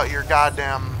 Pull out your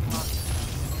goddamn...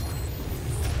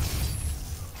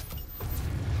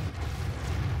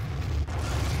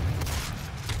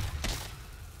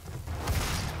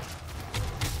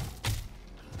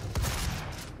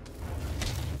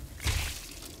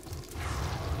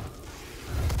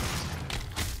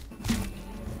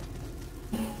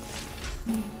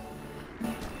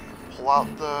 Pull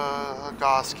out the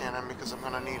Gauss cannon because I'm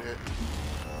gonna need it.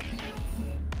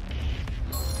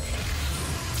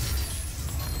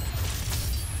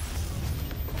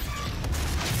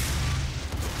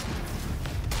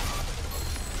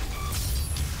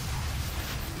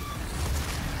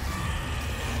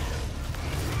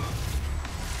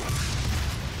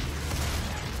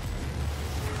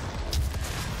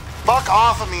 Fuck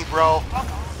off of me, bro.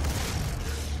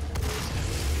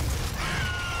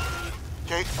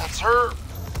 Okay, that's her.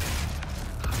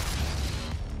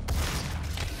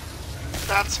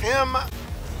 That's him.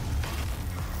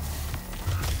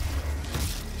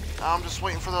 Now I'm just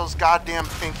waiting for those goddamn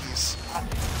pinkies.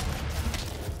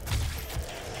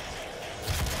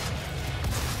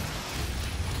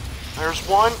 There's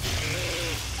one.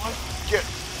 Get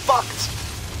fucked.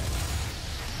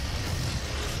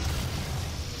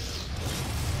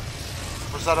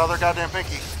 Where's that other goddamn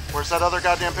pinky? Where's that other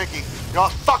goddamn pinky? You know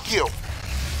what? Fuck you!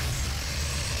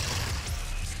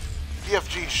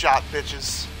 BFG shot,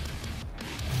 bitches.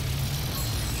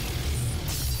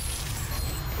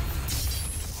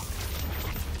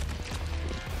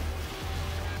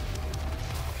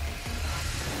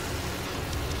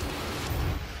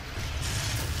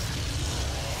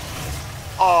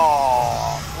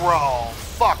 Oh, bro.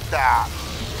 Fuck that.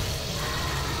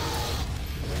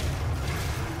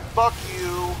 Fuck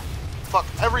you. Fuck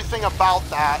everything about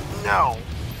that. No.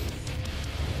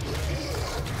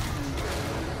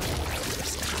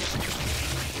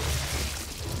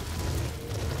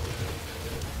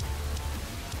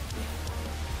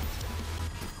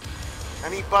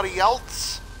 Anybody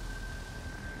else?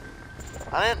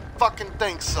 I didn't fucking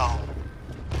think so.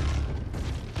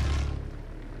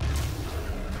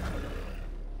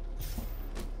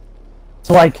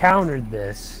 So I countered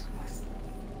this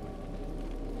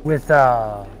with,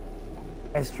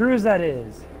 as true as that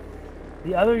is,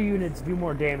 the other units do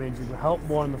more damage and will help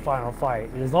more in the final fight.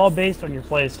 It is all based on your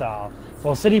playstyle.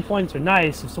 While city points are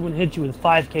nice, if someone hits you with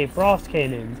 5k frost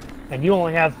cannons, and you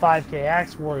only have 5k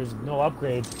axe warriors with no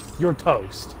upgrades, you're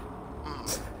toast.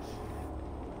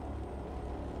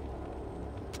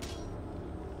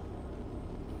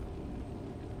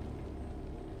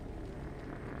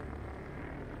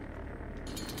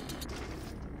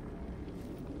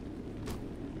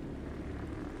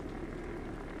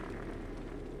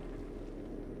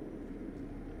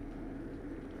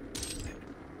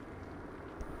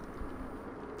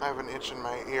 I have an itch in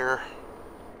my ear.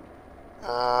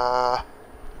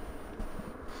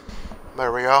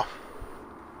 There we go.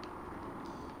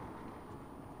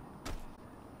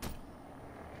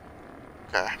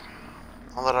 Okay.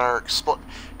 I'll let our explode.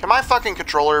 Can my fucking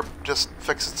controller just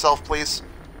fix itself, please?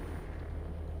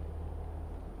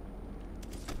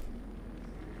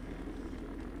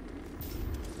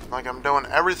 Like, I'm doing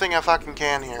everything I fucking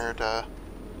can here to...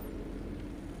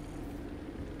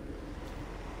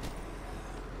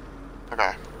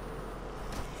 Okay.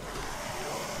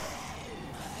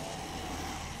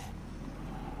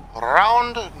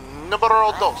 Round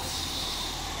numero dos.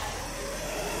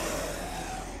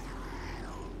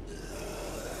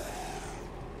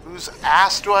 Whose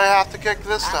ass do I have to kick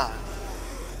this time?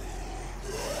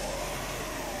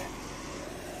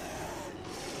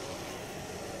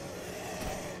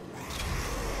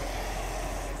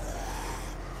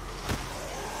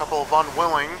 Couple of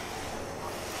unwilling.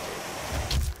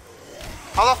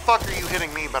 How the fuck are you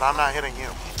hitting me, but I'm not hitting you?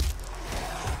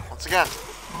 Once again.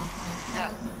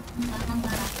 Yeah.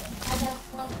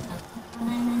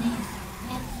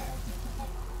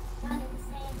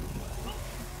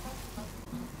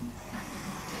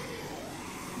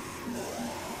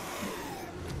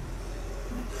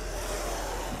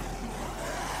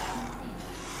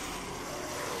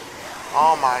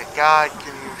 Oh my god,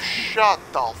 can you shut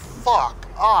the fuck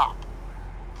up?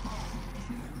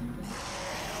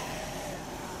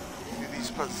 Dude, he's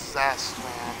possessed,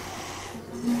 man.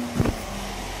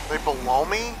 They below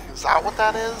me? Is that what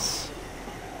that is?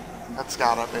 That's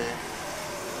gotta be.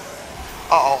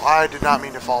 Uh-oh, I did not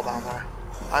mean to fall down there.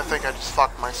 I think I just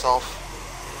fucked myself.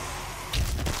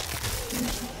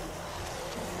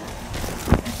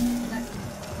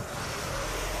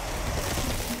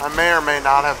 I may or may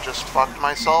not have just fucked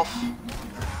myself.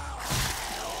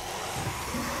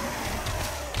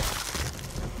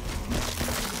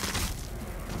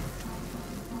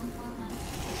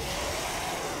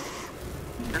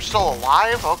 You're still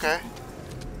alive? Okay.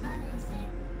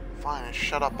 Fine,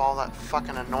 shut up all that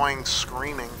fucking annoying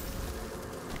screaming.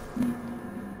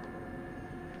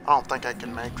 I don't think I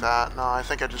can make that. No, I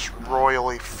think I just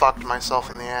royally fucked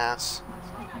myself in the ass.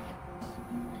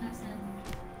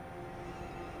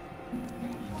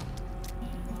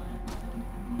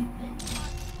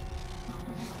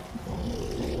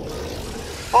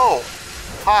 Oh!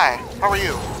 Hi, how are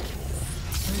you?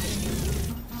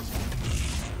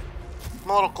 Come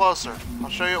a little closer. I'll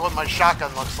show you what my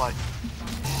shotgun looks like.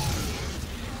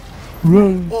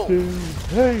 Run, Whoa.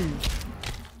 hey!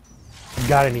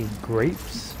 Got any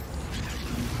grapes?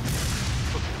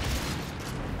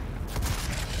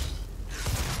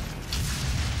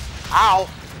 Ow!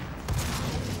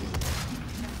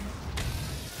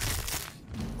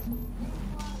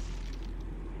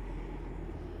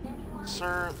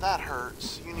 Sir, that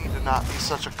hurts. You need to not be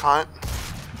such a cunt.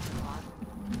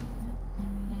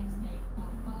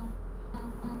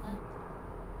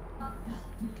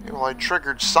 Okay, well, I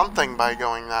triggered something by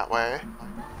going that way.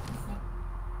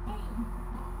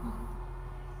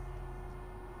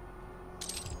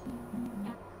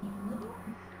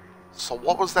 So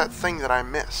what was that thing that I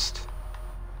missed?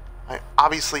 I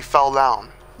obviously fell down.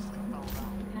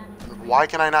 Why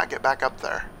can I not get back up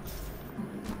there?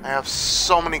 I have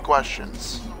so many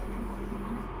questions.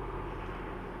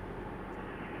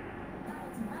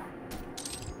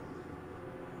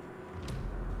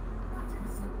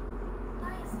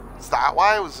 Is that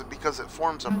why? Was it because it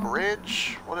forms a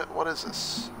bridge? What is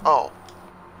this? Oh.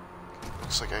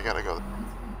 Looks like I gotta go.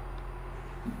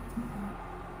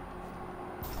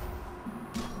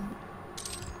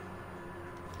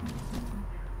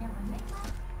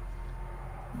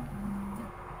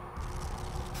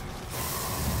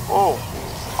 Oh.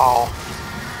 Oh.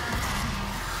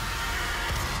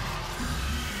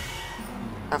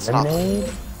 That's not. Lemonade?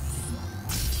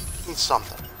 Need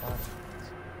something.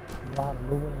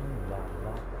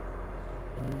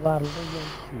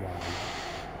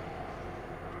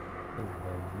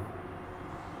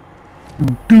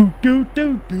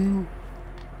 Do.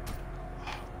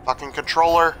 Fucking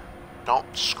controller. Don't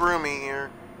screw me here.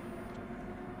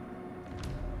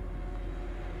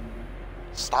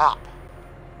 Stop.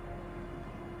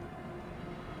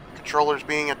 Controller's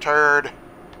being a turd.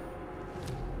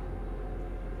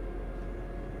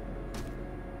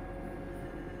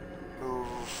 Move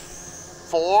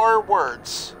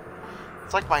forwards.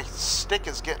 It's like my stick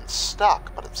is getting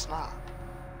stuck, but it's not.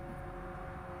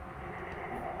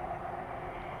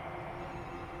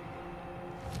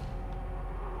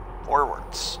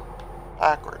 Forwards.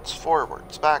 Backwards.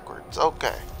 Forwards. Backwards.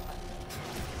 Okay.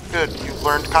 Good. You've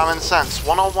learned common sense.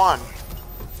 101.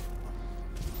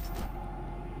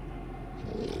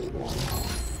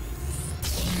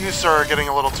 You, sir, are getting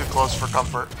a little too close for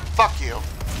comfort. Fuck you.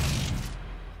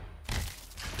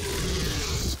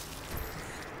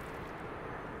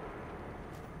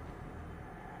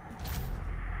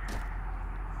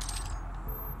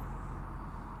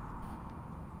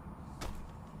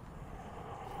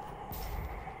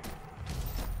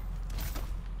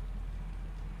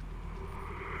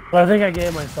 Well, I think I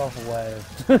gave myself away.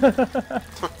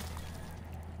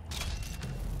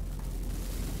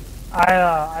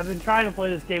 I've been trying to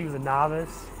play this game as a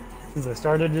novice since I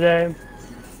started today.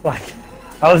 Like,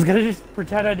 I was gonna just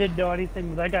pretend I didn't know anything,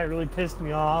 but that guy really pissed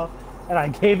me off. And I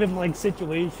gave him like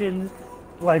situations,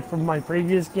 like from my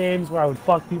previous games where I would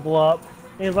fuck people up.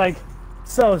 And he's like,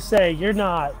 "So say you're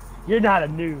not a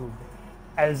noob,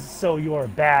 as so your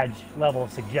badge level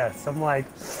suggests." I'm like,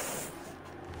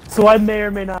 so I may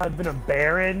or may not have been a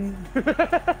Baron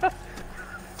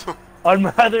on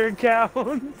my other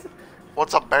account.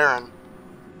 What's a Baron?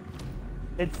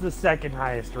 It's the second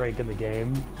highest rank in the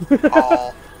game.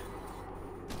 Oh.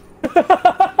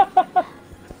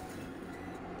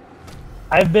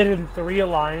 I've been in 3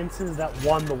 alliances that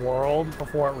won the world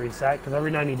before it reset, because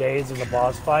every 90 days there's a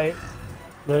boss fight.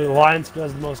 The alliance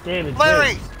does the most damage.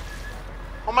 Larry! wins.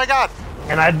 Oh my god!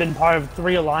 And I've been part of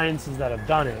 3 alliances that have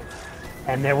done it.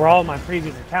 And they were all my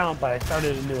previous account, but I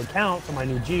started a new account for my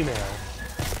new Gmail.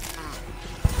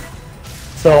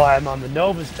 So I'm on the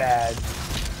Novus badge,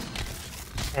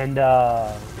 and you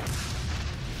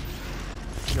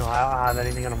know, I don't have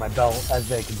anything under my belt, as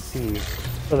they can see.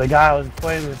 So the guy I was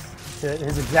playing with,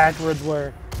 his exact words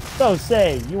were, "So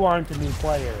say you aren't a new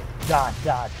player, ...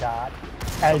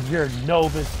 as your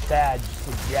Novus badge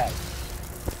suggests."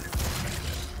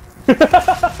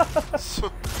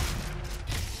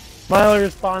 My only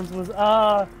response was,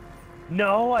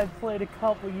 no, I played a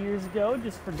couple years ago,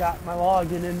 just forgot my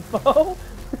login info.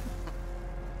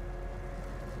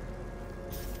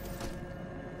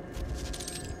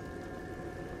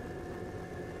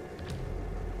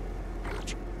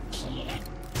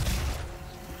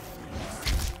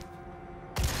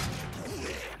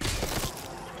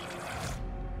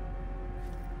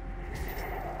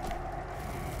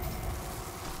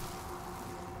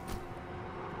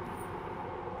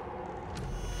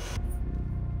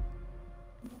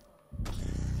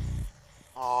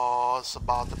 it's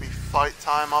about to be fight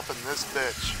time up in this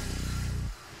bitch.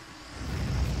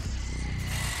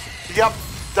 Yep,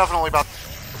 definitely about.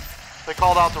 They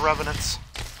called out the Revenants.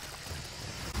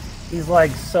 He's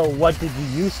like, so what did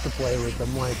you used to play with?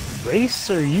 I'm like, race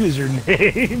or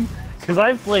username? Because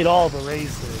I've played all the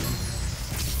races.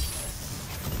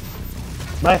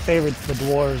 My favorite's the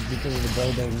dwarves because of the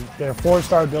building. They're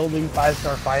 4-star building,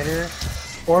 5-star fighter.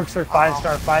 Orcs are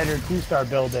 5-star fighter, 2-star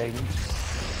building.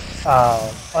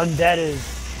 Undead is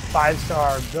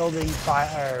 5-star building,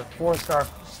 4-star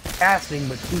casting,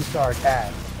 but 2-star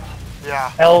attack.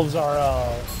 Yeah. Elves are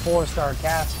 4-star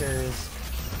casters,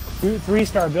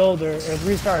 3-star builder, or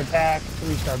 3-star attack,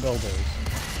 3-star builders.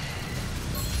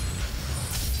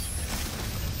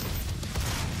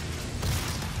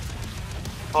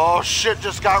 Oh shit,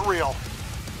 just got real.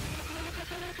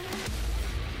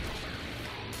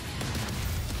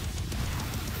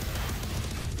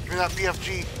 Give me that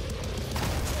BFG.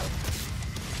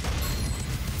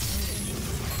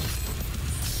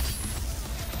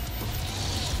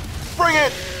 Bring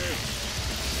it!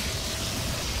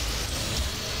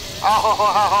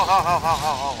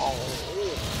 Oh.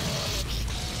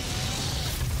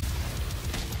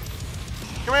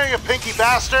 Come here, you pinky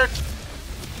bastard!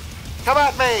 Come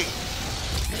at me!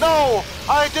 No!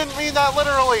 I didn't mean that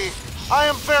literally! I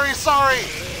am very sorry!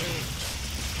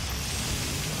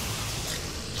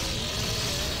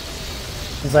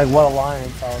 He's like, what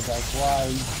alliance? I was like, well,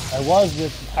 I was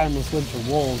with the Timeless Winter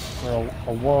Wolves for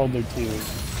a world or two,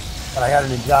 but I got a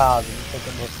new job and it took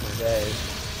up most of my day.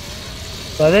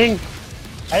 So I think,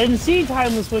 I didn't see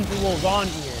Timeless Winter Wolves on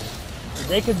here, but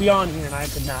they could be on here and I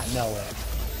could not know it.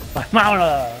 I might want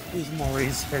to do some more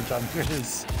research on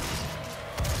this.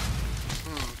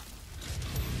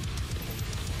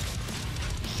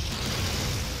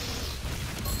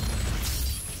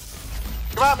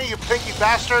 Come at me, you pinky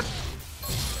bastard!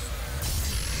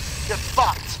 Get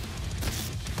fucked!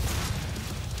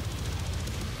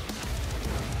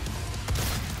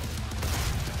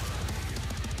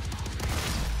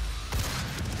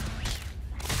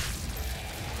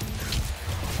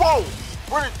 Whoa!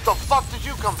 Where the fuck did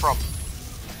you come from?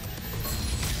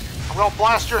 I'm gonna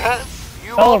blast your head,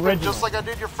 you open just like I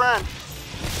did your friend.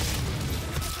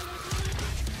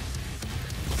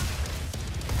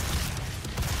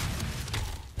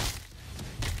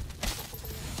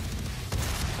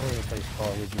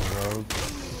 Original Rogue.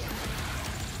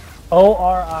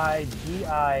 ORIGINAL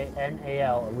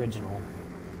original.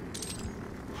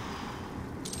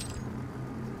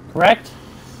 Correct?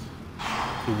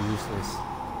 Too useless.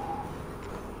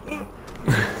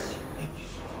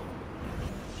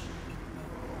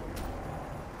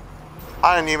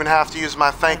 I didn't even have to use my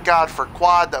thank God for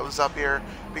quad that was up here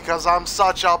because I'm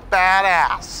such a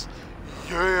badass.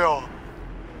 Yeah.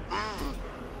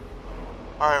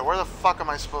 Alright, where the fuck am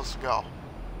I supposed to go?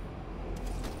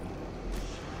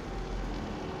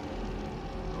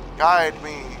 Guide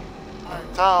me.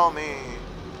 Tell me.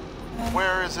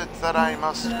 Where is it that I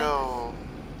must go?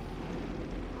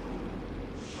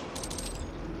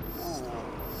 Ooh.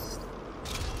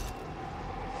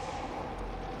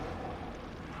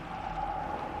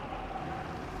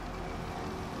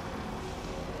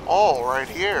 Oh, right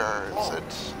here, is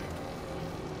it?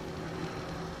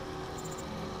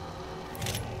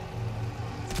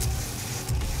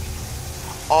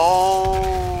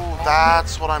 Oh,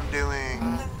 that's what I'm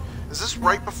doing. Is this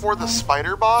right before the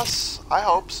spider boss? I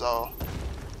hope so.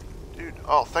 Dude,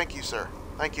 oh, thank you, sir.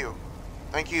 Thank you.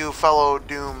 Thank you, fellow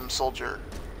Doom soldier.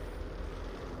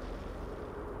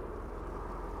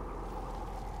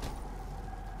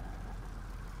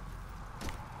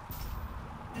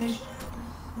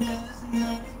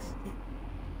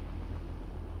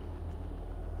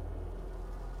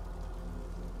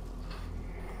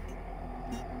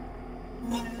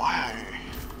 Why?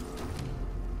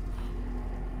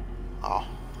 Oh,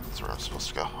 that's where I'm supposed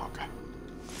to go. Okay.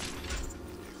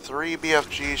 3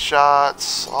 BFG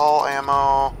shots, all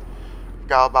ammo.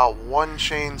 Got about 1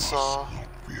 chainsaw.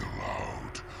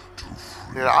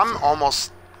 Dude,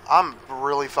 I'm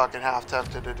really fucking half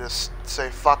tempted to just say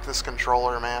fuck this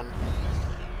controller, man.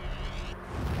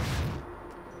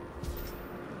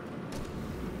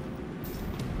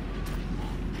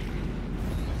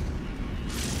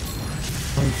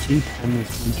 I don't see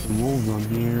Timeless Winter Wolves on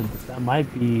here, but that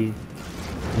might be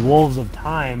Wolves of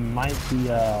Time, might be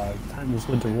Timeless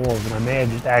Winter Wolves, and I may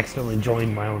have just accidentally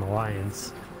joined my own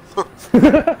alliance. It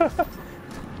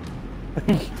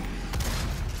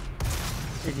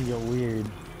can go weird.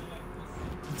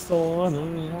 It's on,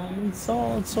 it's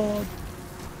on, it's on.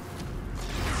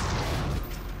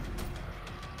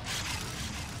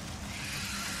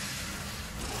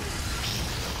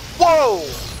 Whoa!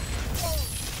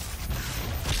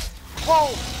 Whoa!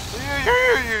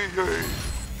 Yeah.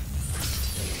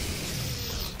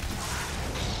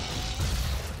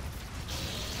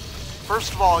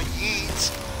 First of all,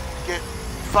 yeets get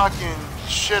fucking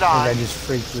shit on. I think I just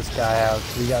freaked this guy out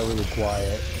because he got really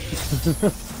quiet.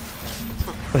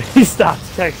 But he stopped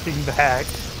texting back.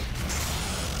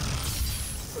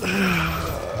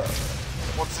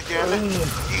 Once again,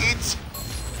 yeet.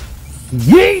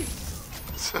 Yeet!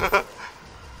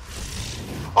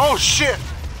 Oh shit!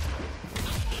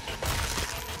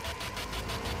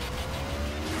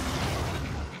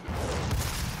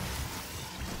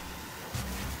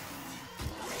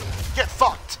 Get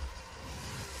fucked!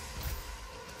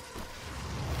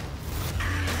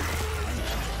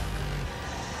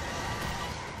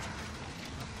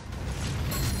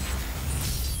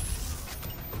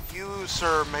 You,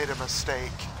 sir, made a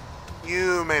mistake.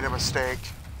 You made a mistake.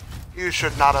 You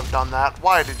should not have done that.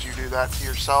 Why did you do that to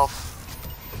yourself?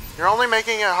 You're only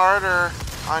making it harder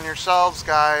on yourselves,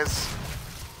 guys.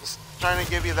 Just trying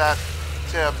to give you that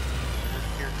tip.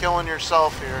 You're killing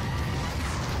yourself here.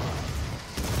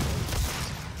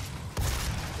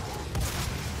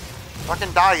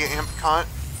 Fucking die, you imp cunt.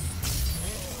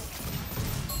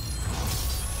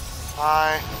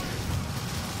 Bye.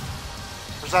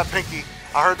 Where's that pinky?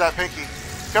 I heard that pinky.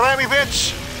 Come at me,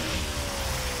 bitch!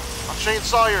 I'll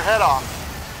chainsaw your head off.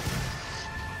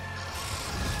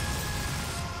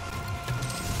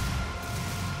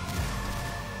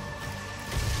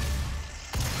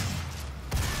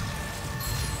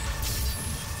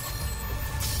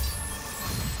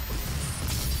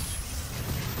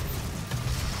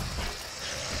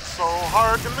 So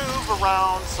hard to move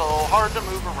around, so hard to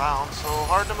move around, so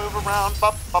hard to move around.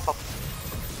 Bop, bop, bop.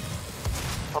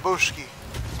 Babushki.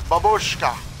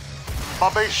 Babushka.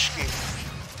 Babishki.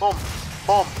 Boom.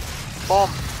 Boom. Boom.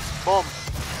 Boom.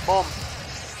 Boom.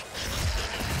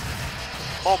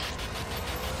 Boom.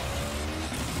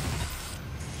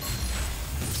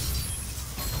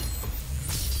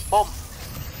 Boom.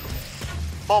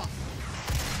 Boom.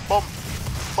 Boom.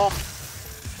 Boom.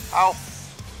 Ow.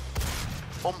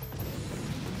 Boom.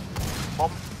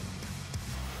 Boom.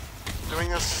 Doing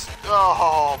this.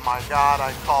 Oh my god,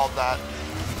 I called that.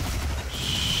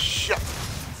 Shit.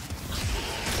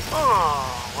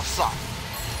 Oh, what's up?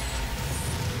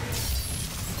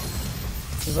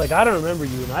 He's like, I don't remember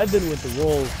you, and I've been with the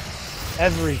Wolves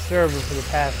every server for the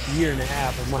past year and a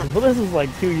half. I'm like, well, this was like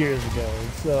 2 years ago,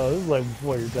 so this is like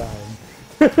before your time.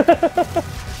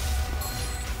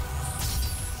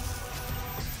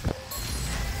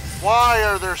 Why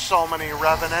are there so many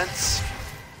revenants?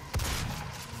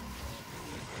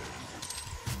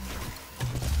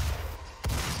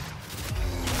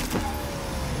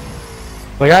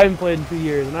 Like, I haven't played in 2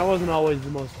 years, and I wasn't always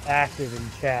the most active in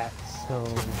chat, so...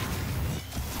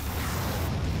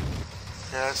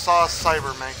 Yeah, I saw a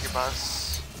cyber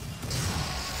mancubus.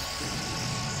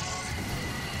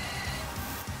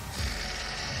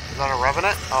 Is that a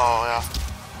revenant? Oh, yeah.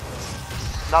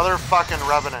 Another fucking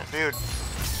revenant. Dude,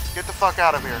 get the fuck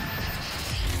out of here.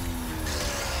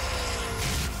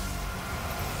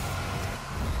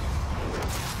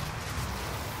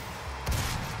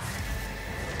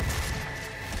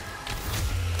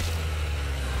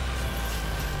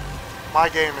 My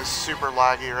game is super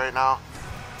laggy right now.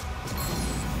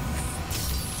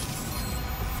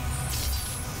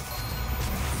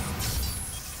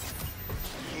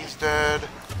 He's dead.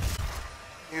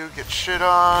 You get shit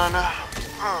on.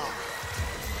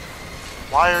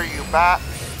 Why are you back?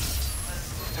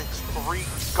 It takes 3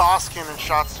 Gauss cannon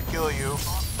shots to kill you.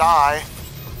 Die.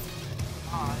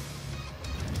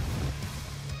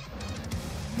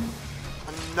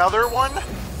 Another one?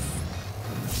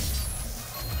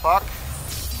 Fuck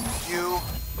you,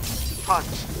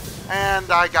 cunt.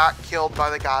 And I got killed by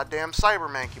the goddamn cyber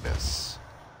mancubus.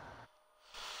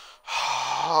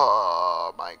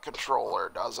 My controller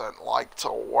doesn't like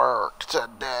to work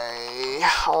today.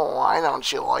 Oh, why don't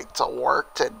you like to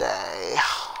work today?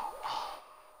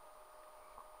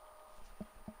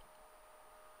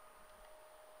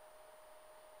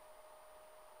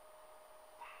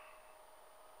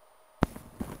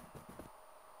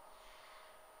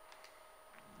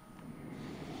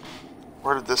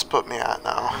 Where did this put me at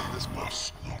now? This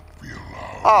must not be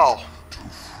allowed Oh. to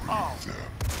free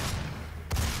them.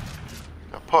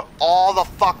 Put all the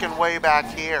fucking way back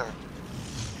here.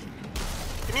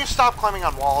 Can you stop climbing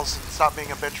on walls and stop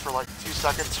being a bitch for like 2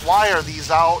 seconds? Why are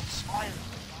these out?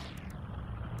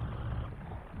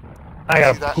 I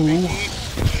got See a that, pool. Pinky?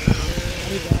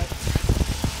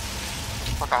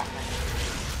 Fuck off.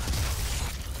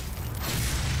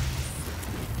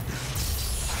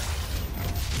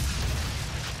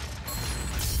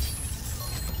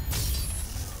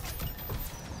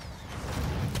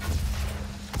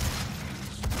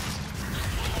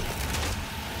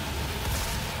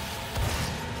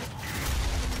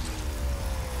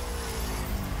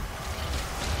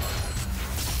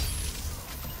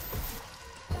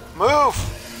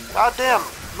 Move! God damn.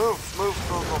 Move, move,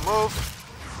 move, move, move.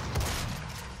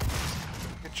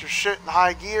 Get your shit in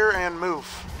high gear and move.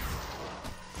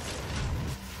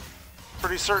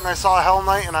 Pretty certain I saw a Hell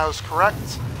Knight and I was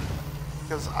correct.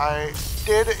 Because I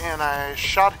did, and I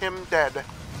shot him dead.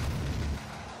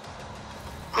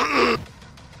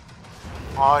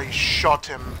 I shot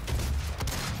him.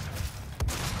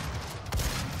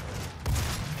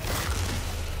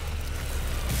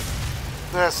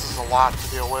 This is a lot to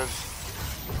deal with.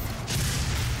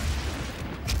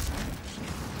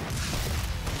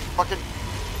 Fucking...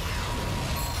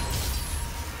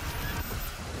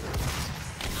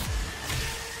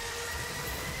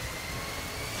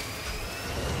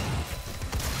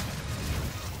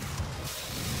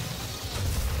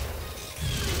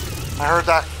 I heard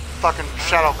that fucking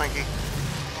shadow thingy.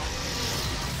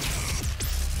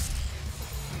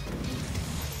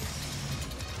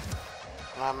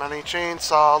 Not many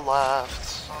chainsaw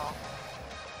left.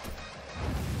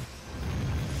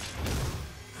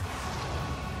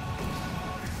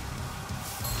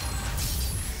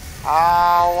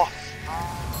 Ow.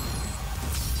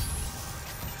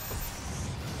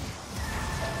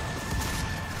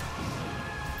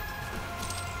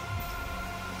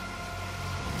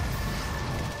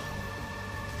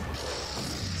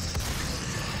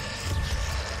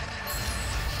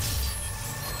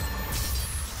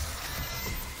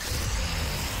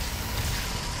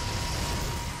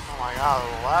 Oh my god,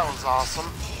 well, that was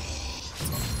awesome.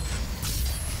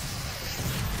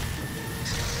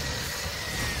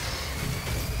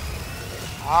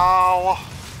 Ow.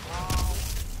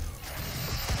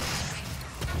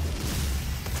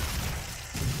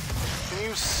 Can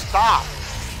you stop?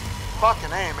 Fucking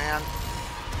A, man.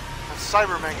 That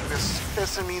Cyberman is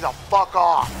pissing me the fuck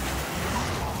off.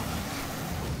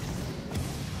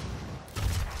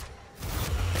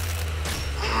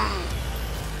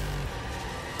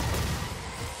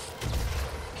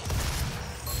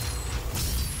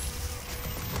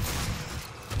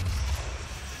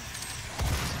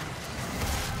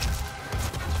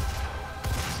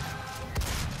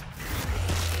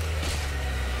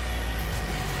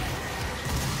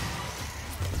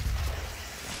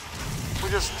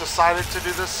 Just decided to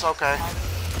do this? Okay.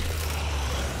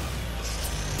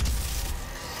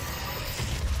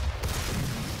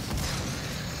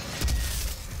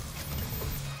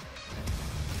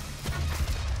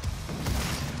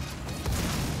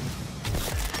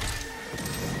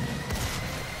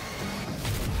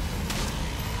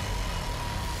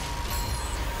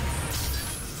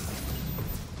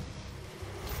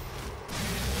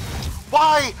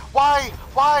 Why? Why?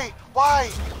 Why?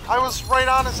 Why? I was right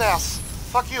on his ass.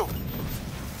 Fuck you.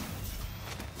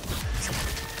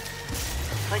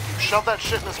 Thank you. Shove that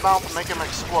shit in his mouth and make him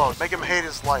explode. Make him hate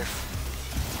his life.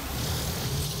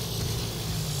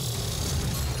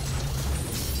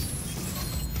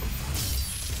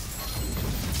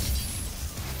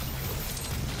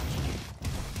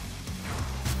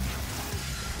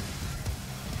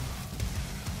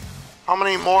 How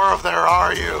many more of there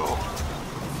are you?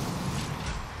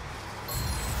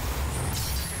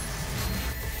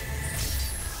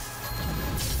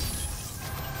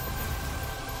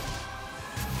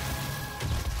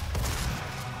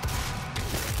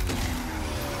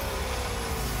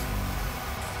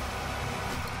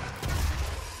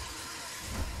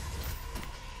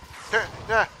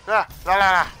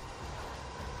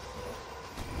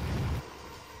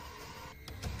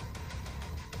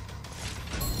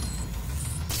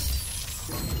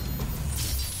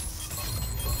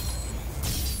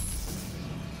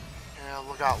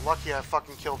 Got lucky I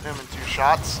fucking killed him in 2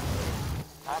 shots.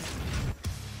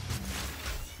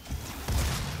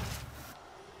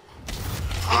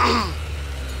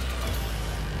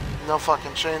 No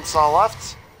fucking chainsaw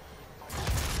left.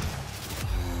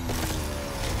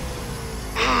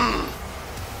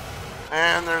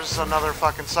 And there's another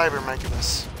fucking cyber making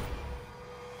this.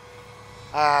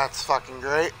 That's fucking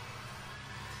great.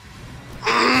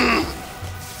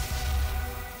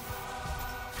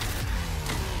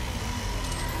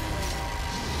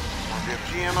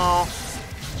 GMO.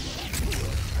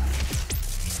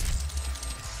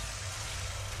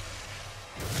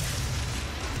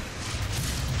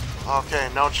 Okay,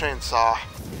 no chainsaw.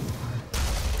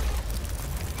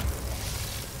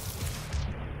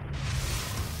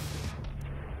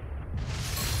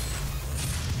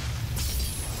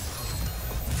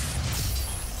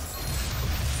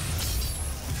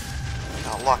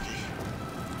 Got lucky.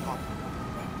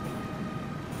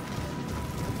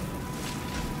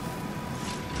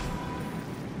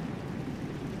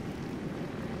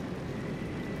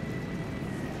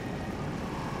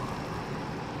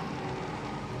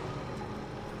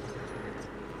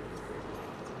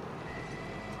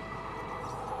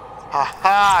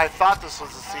 Haha, I thought this was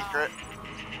a secret.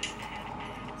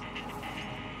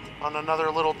 On another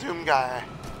little Doom guy.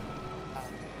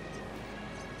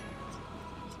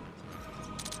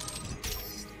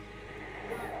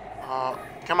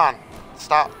 Come on.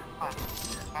 Stop.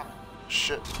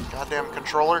 Shit. Goddamn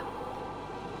controller.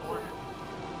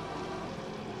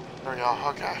 There we go.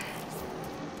 Okay.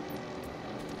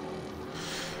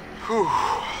 Whew.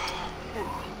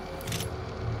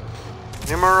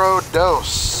 Numero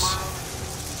dos.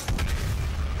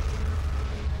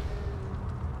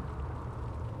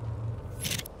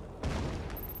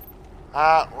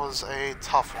 That was a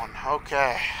tough one.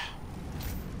 Okay.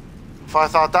 If I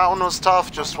thought that one was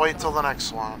tough, just wait till the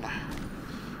next one.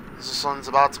 This one's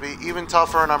about to be even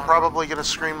tougher, and I'm probably gonna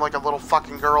scream like a little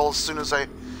fucking girl as soon as I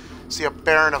see a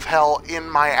Baron of Hell in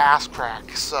my ass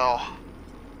crack, so...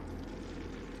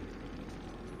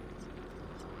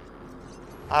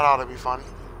 that ought to be fun.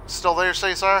 Still there,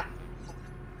 Cesar?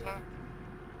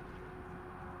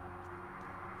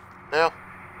 Yeah.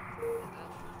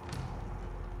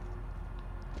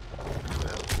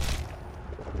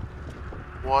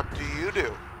 What do you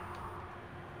do?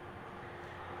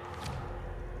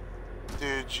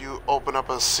 Did you open up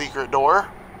a secret door?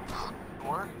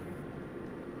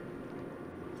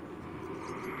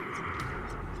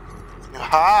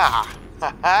 Ha!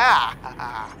 Ha ha!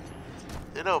 Ha!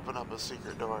 Did open up a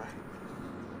secret door.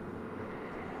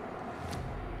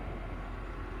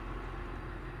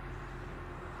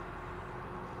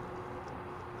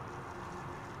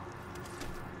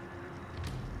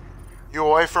 You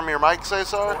away from your mic,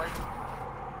 Cesar?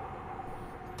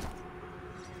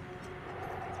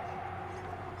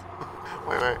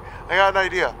 Wait. I got an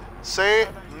idea. Say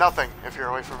nothing if you're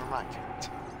away from your mic.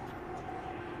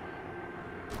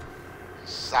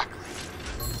 Exactly.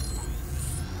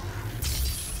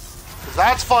 Because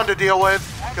that's fun to deal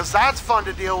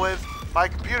with. My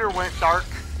computer went dark.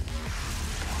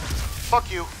 Fuck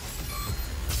you.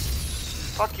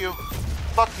 Fuck you.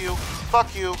 Fuck you.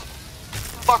 Fuck you.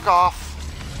 Fuck off.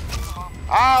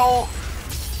 Ow!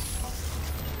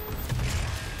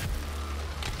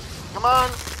 Come on.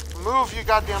 Move, you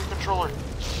goddamn controller.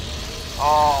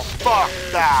 Oh, fuck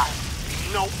that.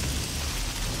 Nope.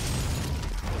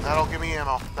 That'll give me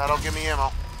ammo. That'll give me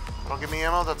ammo.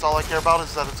 That's all I care about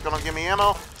is that it's gonna give me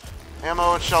ammo.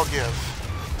 Ammo it shall give.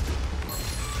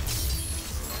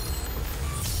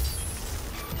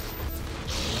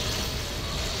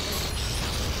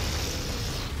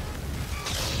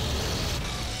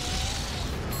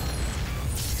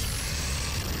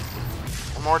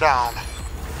 One more down.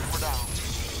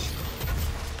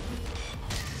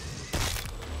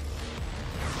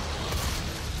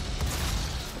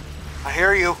 I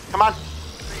hear you. Come on.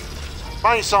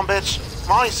 Come on, you son of a bitch.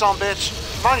 Come on, you son of a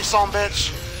bitch. Come on, you son of a bitch.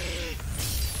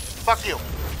 Fuck you.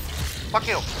 Fuck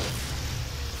you.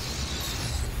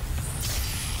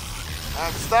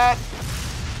 That's that.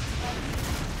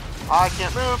 I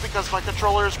can't move because my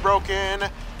controller is broken.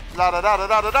 La da da da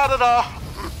da da da da da.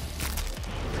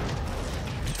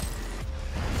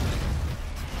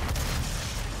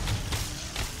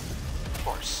 Of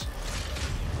course.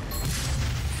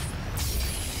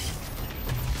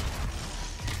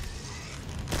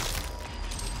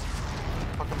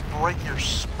 Break your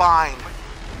spine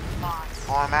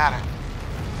while I'm at it.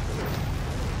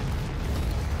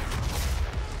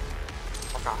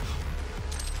 Fuck off.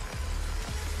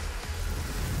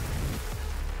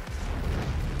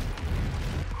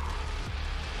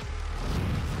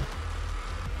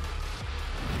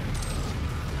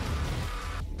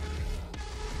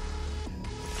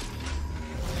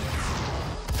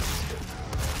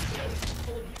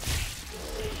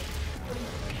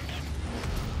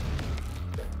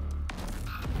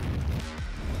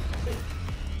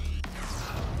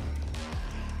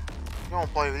 You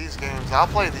don't play these games. I'll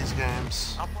play these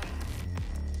games.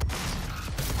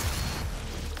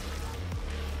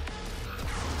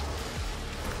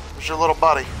 Where's your little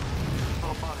buddy?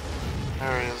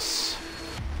 There he is.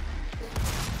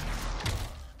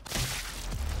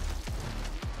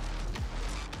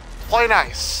 Play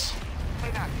nice.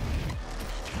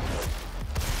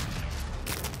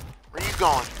 Where you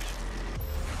going?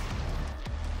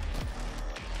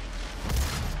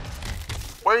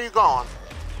 Where are you going?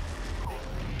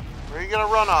 Where are you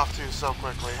gonna run off to so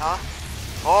quickly, huh?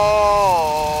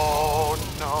 Oh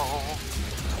no.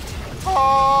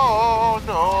 Oh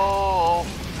no.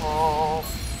 Oh.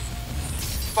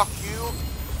 Fuck you.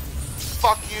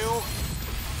 Fuck you.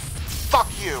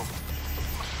 Fuck you.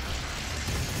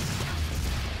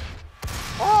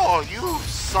 Oh, you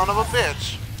son of a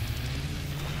bitch.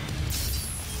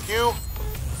 You.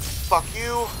 Fuck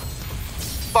you.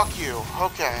 Fuck you.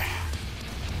 Okay.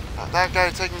 Got that guy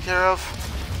taken care of.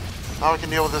 Now we can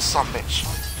deal with this sumbitch.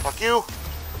 Fuck you.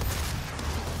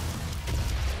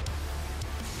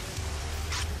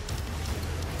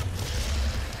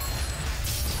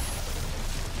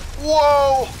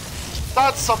 Whoa!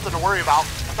 That's something to worry about.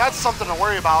 That's something to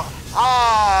worry about.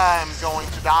 I'm going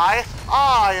to die.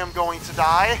 I am going to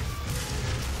die.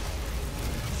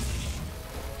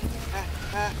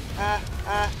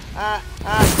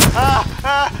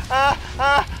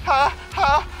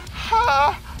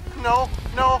 No,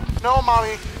 no, no,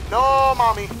 mommy. No,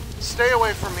 mommy. Stay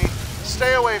away from me.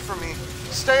 Stay away from me.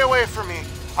 Stay away from me.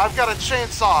 I've got a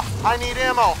chainsaw. I need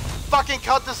ammo. Fucking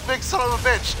cut this big son of a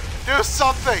bitch. Do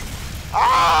something.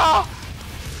 Ah!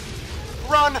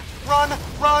 Run, run,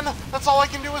 run. That's all I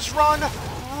can do is run.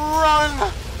 Run.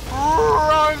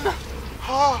 Run.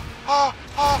 Ah, ah,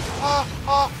 ah, ah,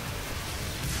 ah.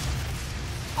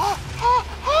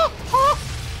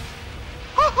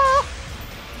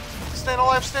 Staying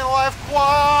alive, staying alive.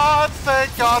 Quad.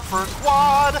 Thank God for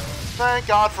quad. Thank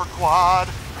God for quad.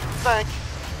 Thank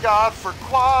God for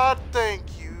quad. Thank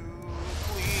you.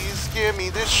 Please give me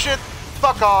this shit.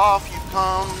 Fuck off, you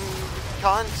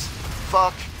cunt.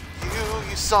 Fuck you,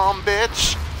 you some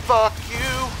bitch. Fuck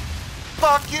you.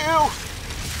 Fuck you.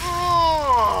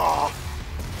 Ugh.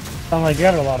 Sounds like you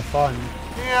had a lot of fun.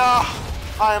 Yeah,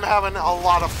 I am having a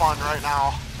lot of fun right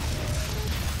now.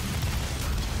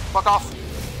 Fuck off.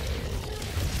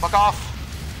 Fuck off.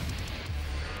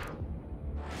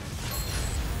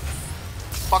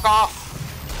 Fuck off.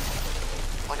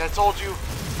 Like I told you,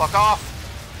 fuck off.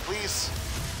 Please.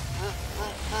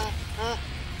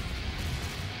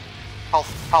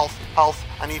 Health, health, health.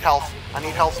 I need health. I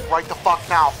need health right the fuck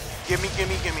now. Gimme,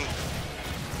 gimme, gimme.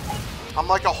 I'm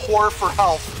like a whore for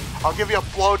health. I'll give you a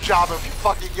blowjob if you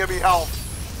fucking give me health.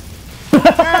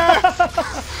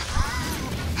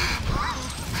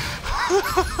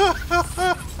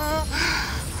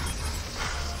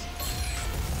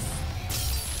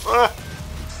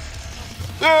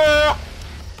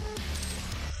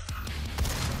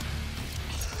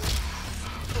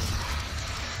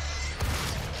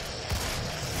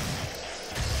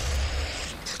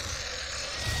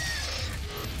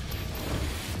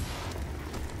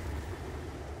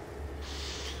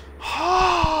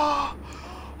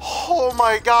 Oh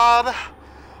my God.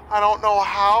 I don't know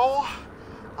how.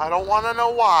 I don't want to know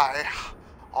why.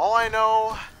 All I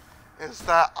know is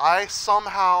that I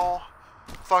somehow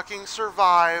fucking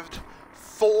survived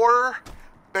 4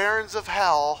 Barons of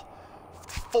Hell,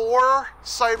 4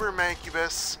 Cyber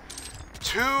Mancubus,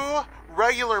 2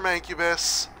 regular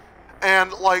Mancubus,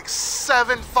 and like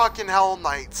 7 fucking Hell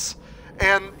Knights,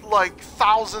 and like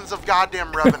thousands of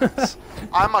goddamn Revenants.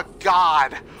 I'm a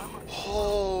god.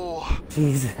 Oh.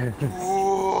 Jesus.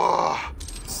 Ooh.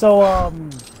 So,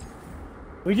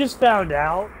 we just found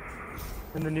out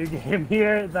in the new game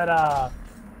here that,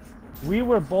 we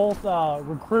were both,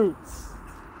 recruits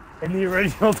in the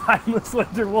original Timeless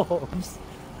Winter Wolves.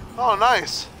 Oh,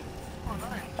 nice.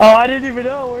 Oh, I didn't even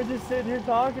know. We're just sitting here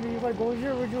talking, and he's like, what was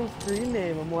your original screen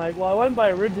name? I'm like, well, I went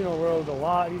by Original Rogue a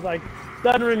lot. He's like,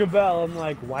 doesn't ring a bell. I'm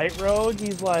like, White Rogue?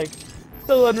 He's like,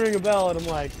 still doesn't ring a bell. And I'm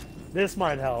like, this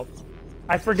might help.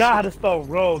 I forgot how to spell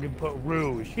rogue and put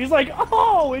rouge. He's like,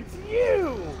 oh, it's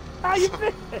you! How you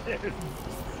been?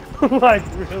 I'm like,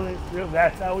 really?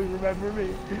 That's how we remember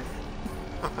me?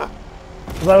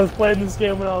 Because I was playing this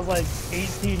game when I was like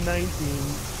 18, 19.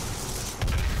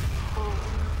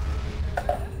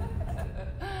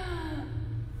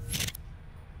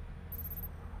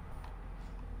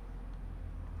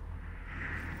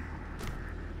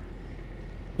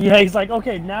 Yeah, he's like,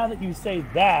 okay, now that you say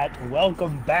that,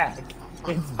 welcome back.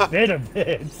 It's been a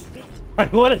bit.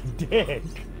 Like, what a dick.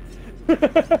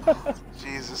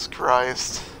 Jesus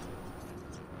Christ.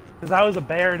 Because I was a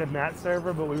Baron in that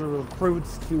server, but we were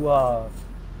recruits to the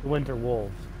Winter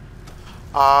Wolves.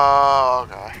 Oh,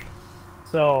 okay.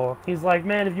 So he's like,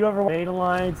 man, if you ever want Data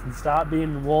Alliance and stop being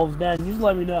in Wolves Den, you just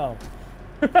let me know.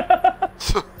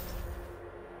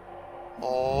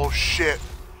 Oh shit.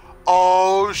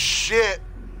 Oh shit.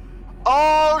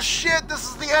 Oh shit, this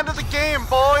is the end of the game,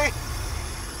 boy!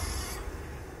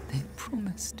 They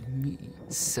promised me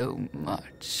so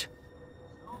much.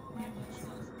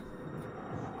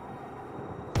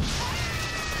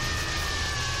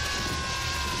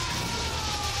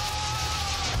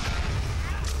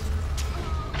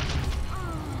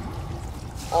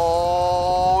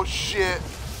 Oh shit.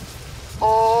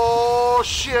 Oh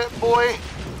shit, boy.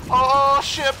 Oh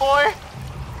shit, boy.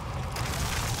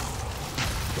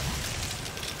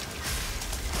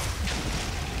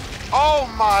 Oh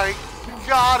my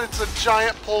God, it's a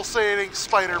giant pulsating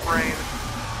spider brain.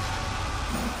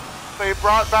 They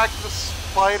brought back the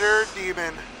spider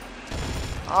demon.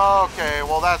 Okay,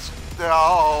 well that's...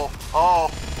 whoa,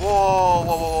 whoa,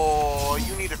 whoa.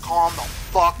 You need to calm the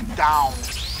fuck down.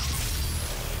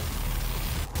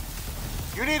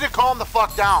 You need to calm the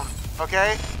fuck down,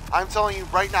 okay? I'm telling you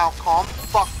right now, calm the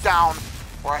fuck down,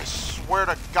 or I swear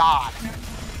to God.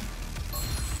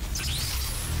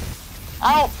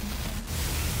 Ow!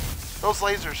 Those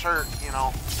lasers hurt, you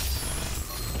know.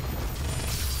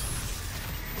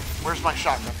 Where's my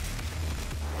shotgun?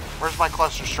 Where's my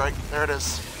cluster strike? There it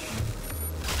is.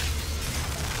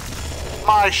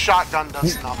 My shotgun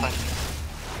does nothing.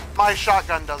 My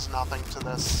shotgun does nothing to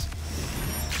this.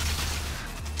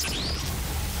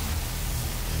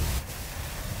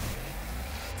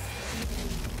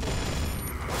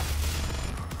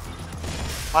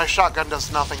 My shotgun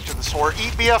does nothing to the sword.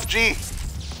 Eat BFG!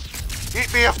 Eat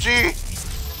BFG!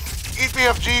 Eat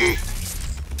BFG!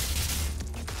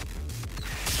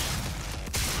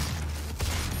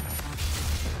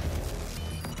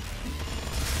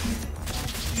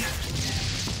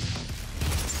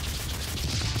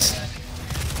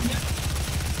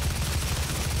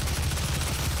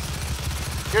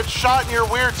 Get shot in your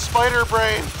weird spider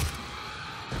brain!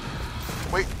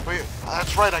 Wait,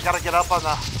 that's right, I gotta get up on the...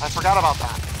 I forgot about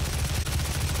that.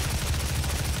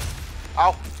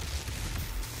 Ow.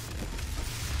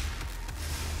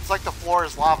 It's like the floor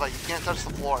is lava, you can't touch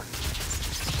the floor.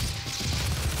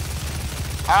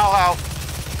 Ow, ow.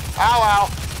 Ow, ow.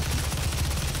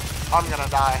 I'm gonna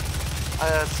die.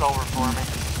 It's over for me.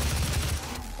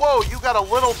 Whoa, you got a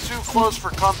little too close for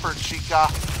comfort, Chica.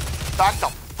 Back the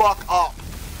fuck up.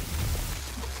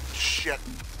 Shit.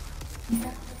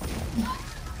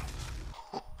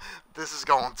 This is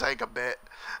going to take a bit.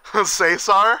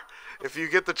 Cesar, if you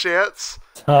get the chance,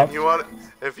 if you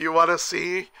want to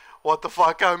see what the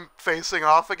fuck I'm facing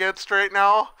off against right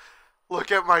now,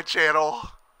 look at my channel.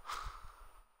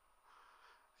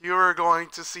 You are going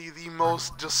to see the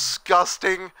most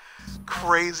disgusting,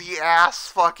 crazy ass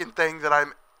fucking thing that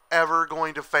I'm ever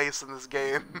going to face in this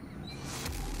game.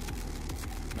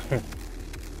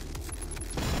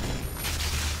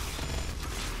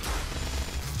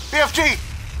 BFG!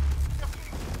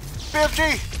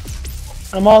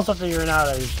 BFG! I'm also figuring out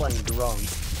that he's playing drunk.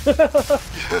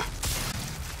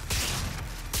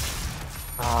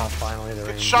 Ah, finally the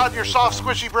rain. Get shot in your soft,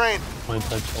 squishy brain. Went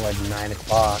until like 9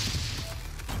 o'clock.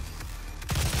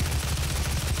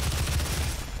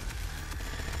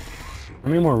 How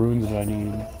many more runes do I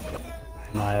need?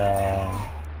 My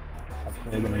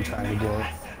upgrade that I'm trying to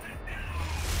get.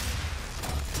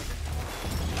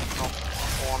 Oh,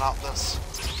 pulling out this.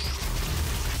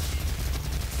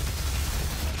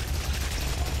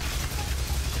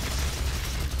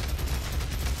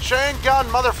 Chain gun,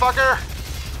 motherfucker!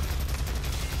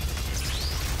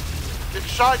 Get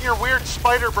shot in your weird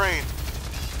spider brain.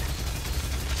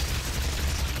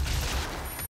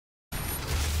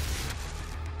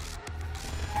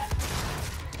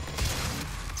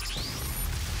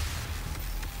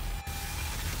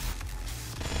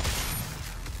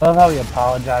 I love how he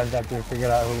apologized after he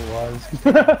figured out who it was.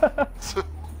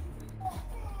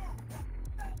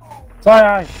 Sorry,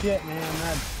 ah, shit, man.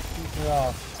 That pissed me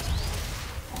off.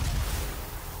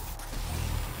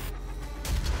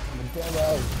 I'm a dead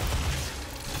out.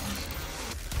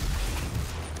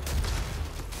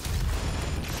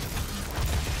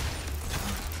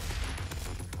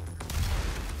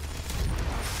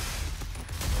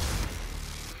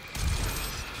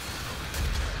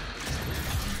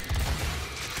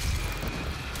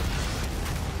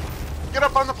 Get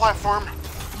up on the platform.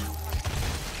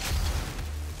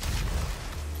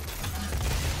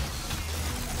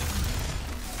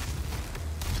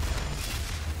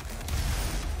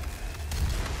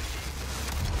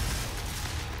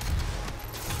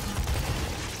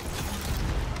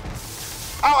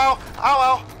 Ow, ow, ow,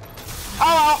 ow.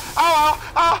 Ow, ow,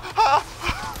 ow, ow,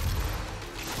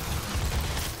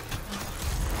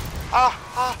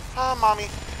 ow, ow. Mommy.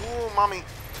 Ooh, mommy.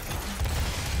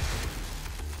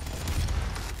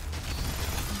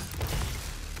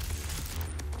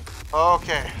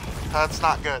 Okay, that's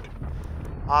not good.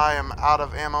 I am out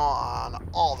of ammo on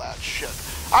all that shit.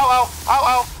 Ow, ow, ow,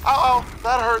 ow, ow, ow,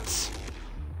 that hurts.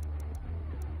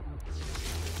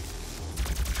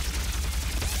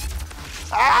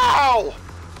 Ow!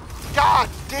 God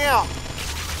damn!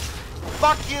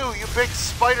 Fuck you, you big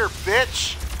spider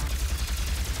bitch!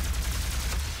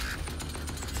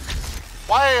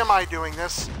 Why am I doing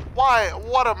this? Why?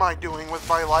 What am I doing with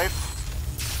my life?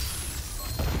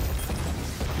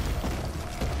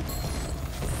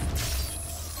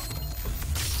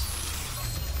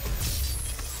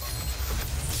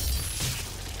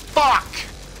 Fuck!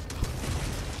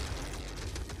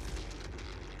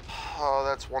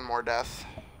 that's one more death.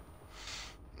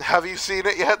 Have you seen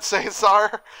it yet,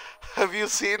 Cesar? Have you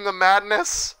seen the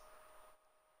madness?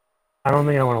 I don't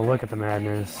think I want to look at the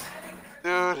madness.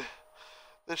 Dude,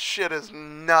 this shit is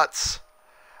nuts.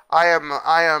 I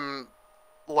am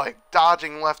like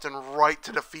dodging left and right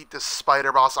to defeat this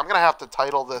spider boss. I'm gonna have to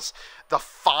title this the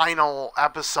final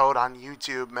episode on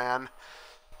YouTube, man.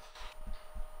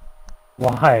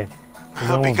 Why?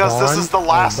 Because this is the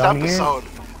last episode.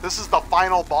 This is the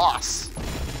final boss.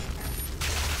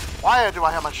 Why do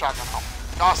I have my shotgun out?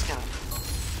 Goskin.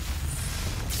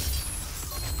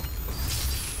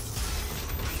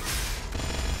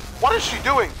 What is she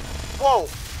doing? Whoa.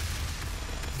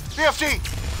 BFG!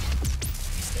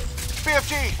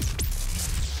 BFG!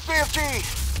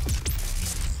 BFG!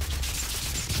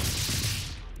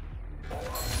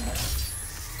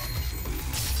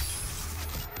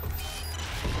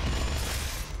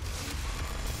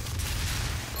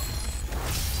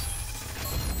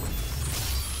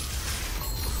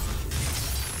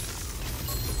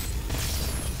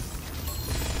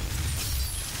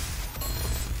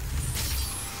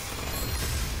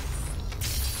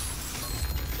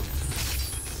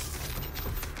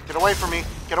 Get away from me.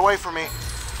 Get away from me.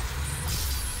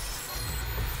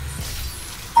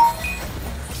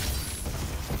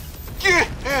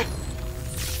 Yeah.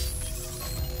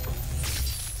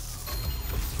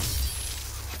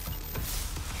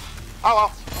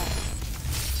 Hello.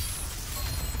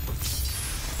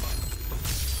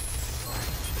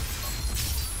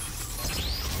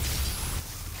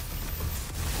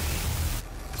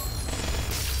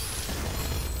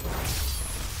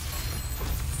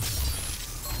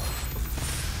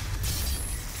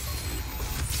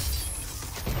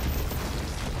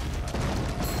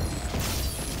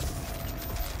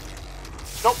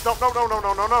 Nope, no, no, no,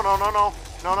 no, no, no, no, no, no, no,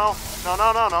 no, no, no,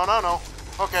 no, no, no, no, no.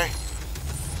 Okay.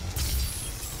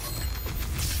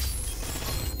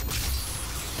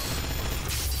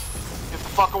 Get the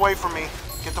fuck away from me.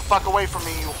 Get the fuck away from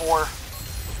me, you whore.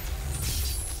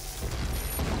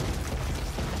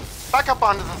 Back up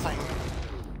onto the thing.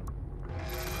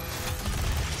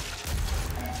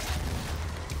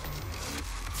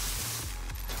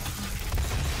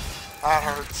 That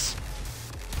hurts.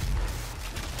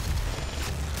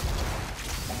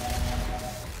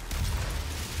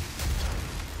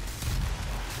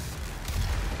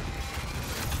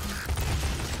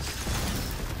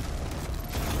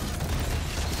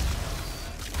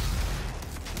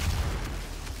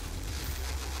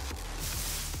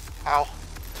 Ow.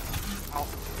 Ow.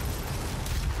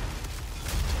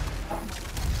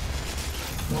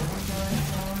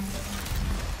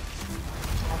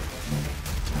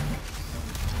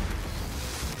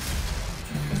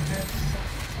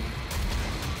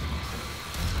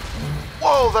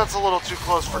 Whoa, that's a little too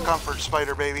close for comfort,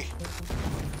 Spider Baby.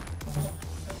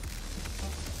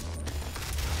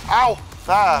 Ow!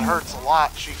 That hurts a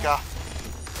lot, Chica.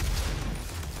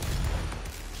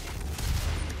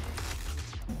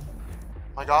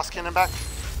 My Goss cannon back.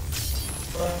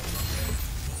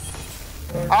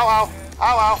 Ow, ow,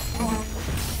 ow, ow.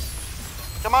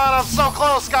 Come on, I'm so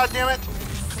close, goddammit.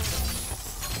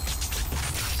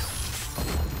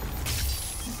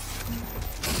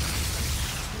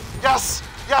 Yes,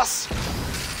 yes.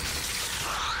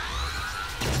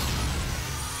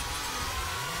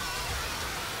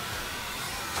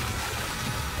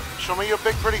 Show me your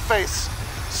big pretty face.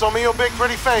 Show me your big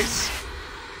pretty face.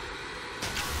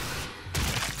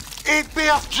 Eat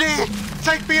BFG!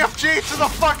 Take BFG to the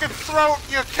fucking throat,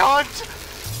 you cunt!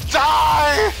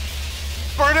 Die!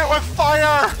 Burn it with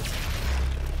fire!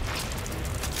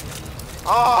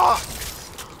 Ah!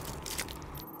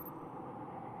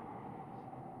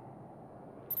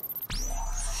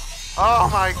 Oh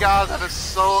my god, that is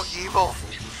so evil.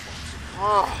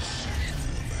 Oh.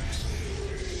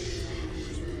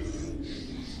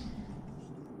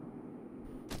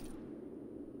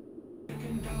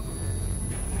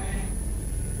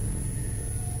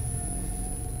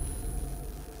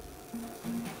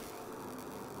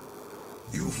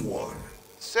 You've won.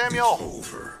 Samuel! It's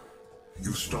over.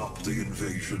 You stopped the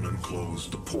invasion and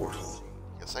closed the portal.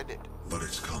 Yes, I did. But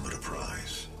it's come at a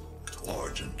price.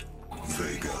 Argent,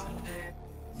 Vega,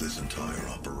 this entire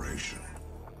operation.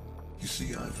 You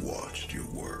see, I've watched your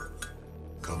work.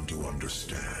 Come to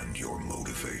understand your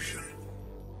motivation.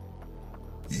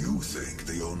 You think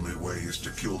the only way is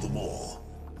to kill them all.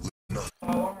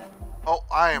 Oh,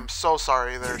 I am so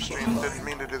sorry there, stream. Didn't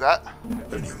mean to do that.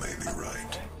 And you may be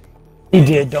right. He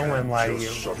did, don't let him lie to you.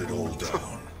 Just shut it all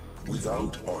down.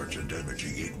 Without Argent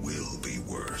energy, it will be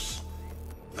worse.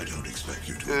 I don't expect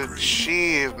you to agree.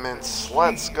 Achievements.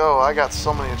 Let's go. I got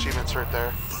so many achievements right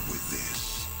there. But with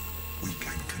this, we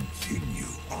can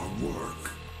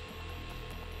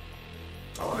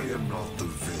I am not the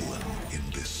villain in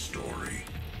this story.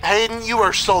 Hayden, you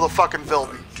are so the fucking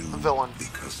villain.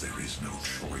 Because there is no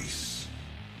choice.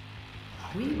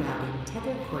 Rerouting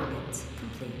tether coordinates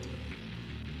complete.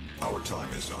 Our time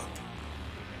is up.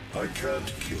 I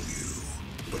can't kill you,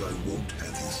 but I won't have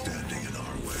you standing in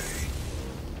our way.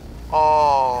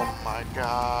 Oh my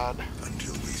god.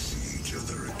 Until we see each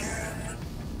other again.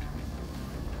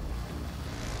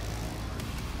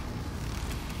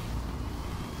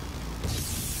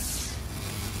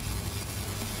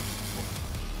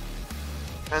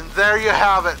 And there you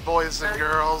have it, boys and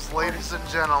girls, ladies and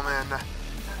gentlemen.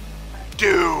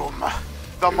 Doom.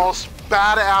 The most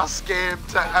badass game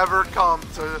to ever come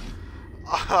to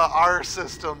our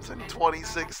systems in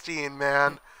 2016,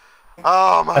 man.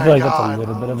 Oh my god. I feel like that's a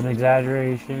little bit of an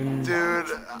exaggeration. Dude,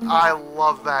 I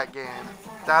love that game.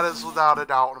 That is without a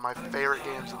doubt one of my favorite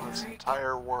games in this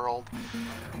entire world.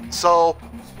 So,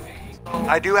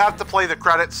 I do have to play the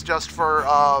credits just for,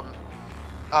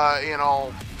 you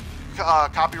know,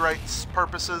 copyrights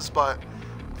purposes, but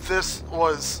this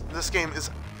game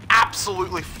is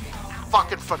absolutely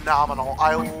fucking phenomenal.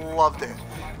 I loved it.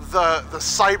 The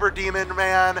Cyber Demon,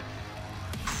 man,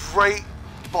 great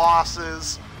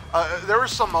bosses. There were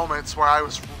some moments where I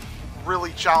was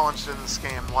really challenged in this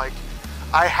game. Like,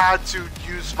 I had to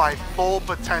use my full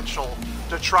potential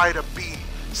to try to beat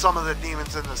some of the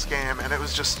demons in this game, and it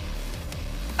was just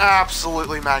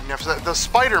absolutely magnificent. The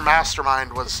Spider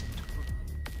Mastermind was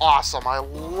awesome. I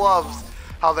loved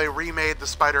how they remade the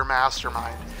Spider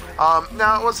Mastermind.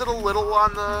 Now, was it a little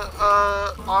on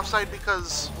the offside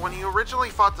because when you originally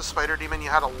fought the Spider Demon, you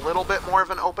had a little bit more of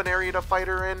an open area to fight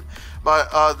her in,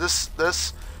 but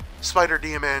this Spider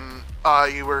Demon,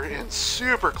 you were in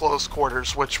super close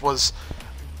quarters, which was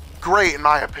great in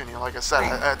my opinion. Like I said,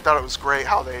 I thought it was great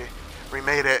how they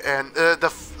remade it, and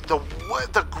the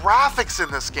graphics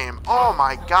in this game, oh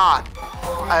my god.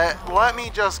 Let me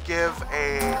just give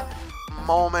a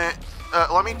moment,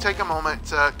 let me take a moment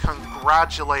to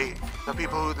congratulate the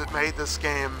people who made this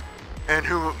game and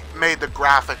who made the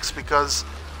graphics, because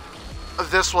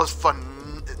this was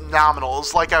phenomenal. It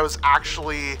was like I was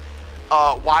actually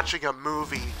watching a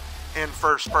movie in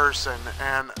first person,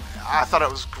 and I thought it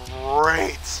was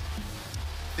great.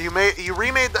 You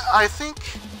remade the, I think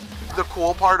the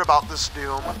cool part about this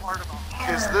Doom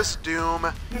is this Doom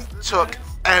took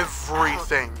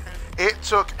everything. It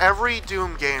took every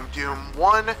Doom game, Doom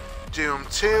 1, Doom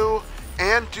 2,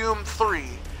 and Doom 3,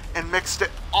 and mixed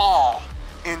it all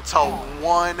into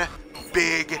one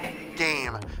big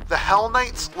game. The Hell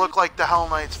Knights look like the Hell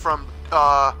Knights from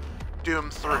Doom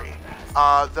 3.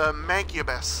 The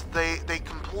Mancubus, they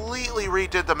completely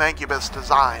redid the Mancubus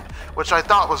design, which I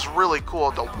thought was really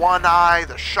cool. The one eye,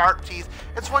 the sharp teeth,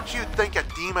 it's what you'd think a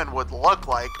demon would look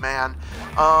like, man.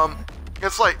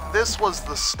 It's like, this was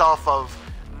the stuff of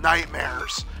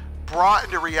nightmares brought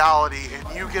into reality,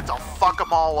 and you get to fuck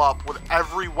them all up with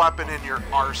every weapon in your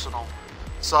arsenal.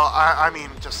 So, I mean,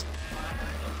 just,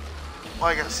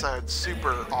 like I said,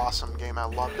 super awesome game. I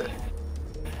loved it.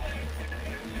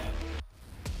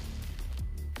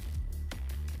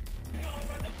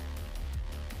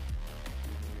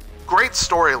 Great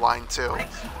storyline, too.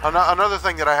 Another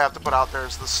thing that I have to put out there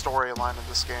is the storyline of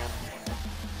this game.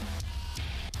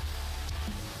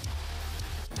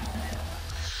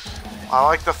 I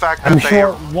like the fact that I'm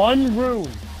short one room.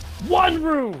 One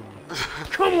room!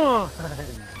 Come on!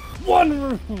 One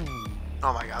room!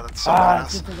 Oh my god, that's so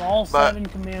badass. It took all 7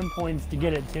 command points to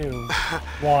get it too.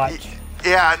 Watch.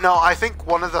 Yeah, no, I think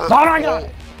one of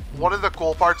the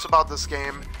cool parts about this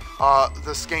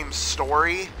game's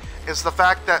story, is the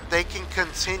fact that they can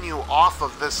continue off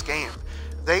of this game.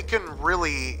 They can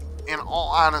really, in all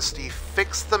honesty,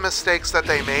 fix the mistakes that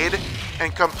they made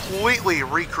and completely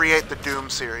recreate the Doom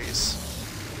series.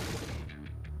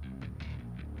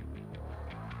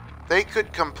 They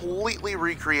could completely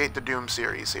recreate the Doom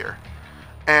series here.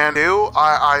 And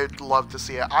I'd love to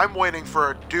see it. I'm waiting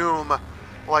for a Doom,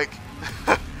 like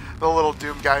the little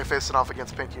Doom guy facing off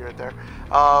against Pinky right there.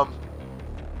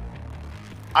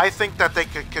 I think that they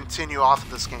could continue off of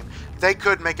this game. They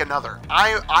could make another.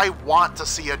 I want to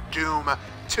see a Doom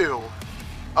 2.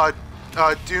 A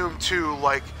Doom 2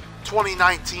 like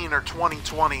 2019 or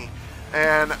 2020.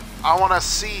 And I want to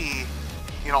see,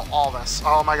 you know, all this.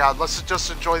 Oh my god, let's just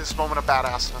enjoy this moment of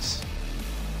badassness.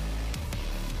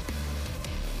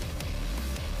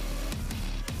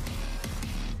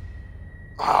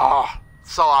 Ah,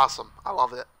 so awesome. I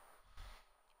love it.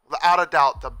 Without a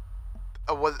doubt,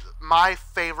 was my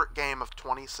favorite game of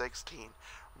 2016.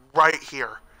 Right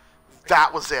here.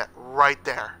 That was it. Right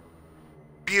there.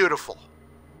 Beautiful.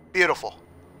 Beautiful.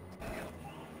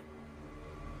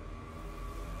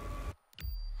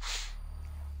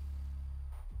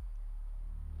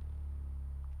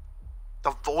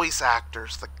 the voice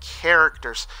actors, the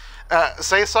characters.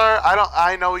 Cesar,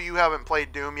 I know you haven't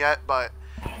played Doom yet, but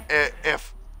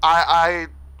if I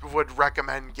would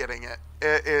recommend getting it.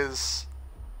 It is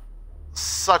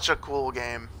such a cool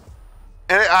game,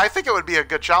 and I think it would be a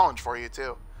good challenge for you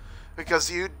too,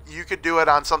 because you could do it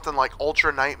on something like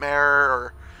Ultra Nightmare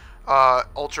or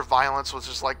Ultra Violence, which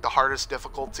is like the hardest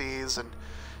difficulties, and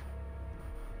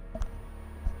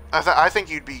I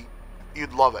think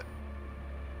you'd love it.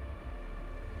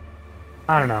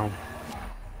 I don't know.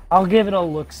 I'll give it a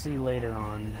look-see later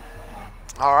on.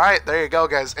 All right, there you go,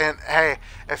 guys. And hey,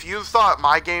 if you thought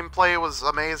my gameplay was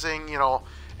amazing, you know,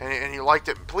 and you liked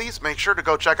it, please make sure to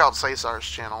go check out Cesar's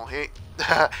channel.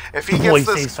 If he gets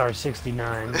this, Cesar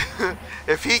 69.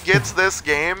 if he gets this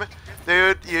game,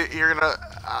 dude, you're gonna.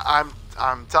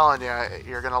 I'm telling you,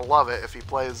 you're gonna love it if he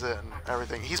plays it and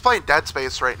everything. He's playing Dead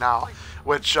Space right now,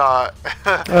 which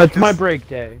it's my break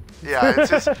day. Yeah,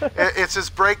 it's his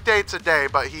break day today,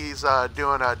 but he's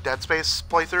doing a Dead Space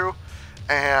playthrough,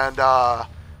 and I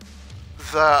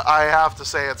have to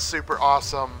say it's super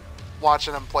awesome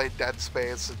watching him play Dead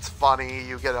Space. It's funny.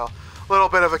 You get a little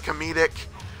bit of a comedic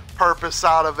purpose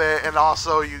out of it, and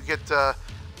also you get to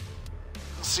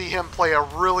see him play a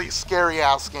really scary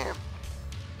ass game.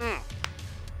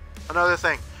 Another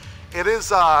thing, it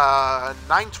is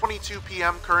 9:22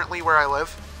 p.m. currently where I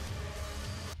live.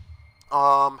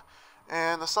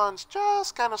 And the sun's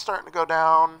just kind of starting to go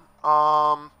down.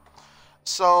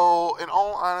 So in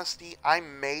all honesty, I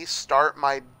may start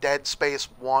my Dead Space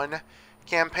 1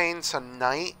 campaign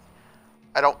tonight.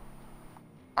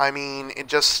 I mean, it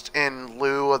just in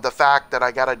lieu of the fact that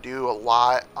I gotta do a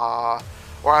lot,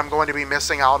 or I'm going to be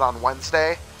missing out on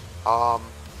Wednesday.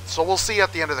 So we'll see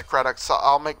at the end of the credits.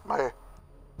 I'll make my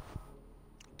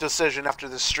decision after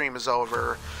this stream is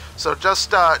over. So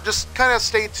just kind of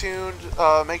stay tuned.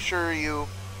 Make sure you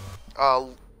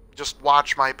just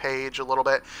watch my page a little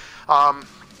bit.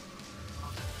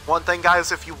 One thing,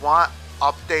 guys, if you want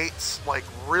updates, like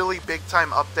really big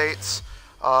time updates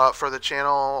for the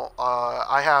channel,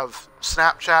 I have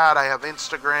Snapchat, I have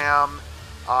Instagram,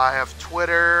 I have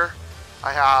Twitter,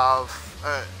 I have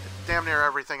damn near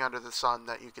everything under the sun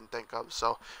that you can think of.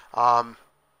 So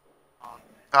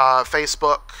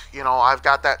Facebook, you know, I've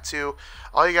got that too.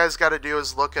 All you guys got to do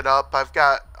is look it up. I've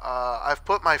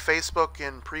put my Facebook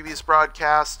in previous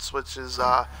broadcasts, which is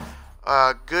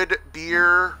good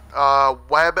beer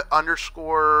web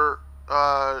underscore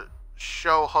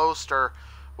show host or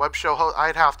web show host.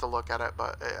 I'd have to look at it,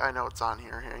 but I know it's on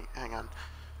here. Hang on.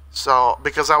 So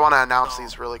because I want to announce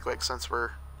these really quick since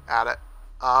we're at it.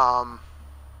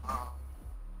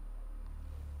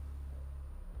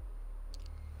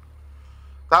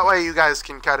 That way you guys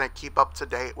can kind of keep up to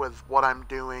date with what I'm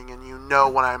doing and you know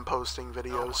when I'm posting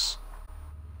videos.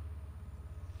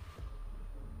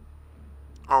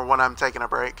 Or when I'm taking a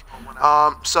break.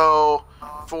 So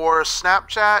for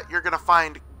Snapchat, you're going to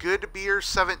find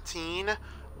goodbeer17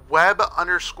 web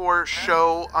underscore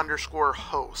show underscore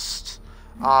host.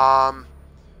 And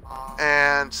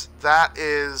that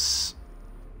is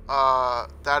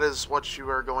what you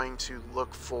are going to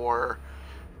look for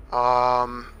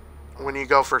when you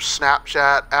go for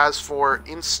Snapchat. As for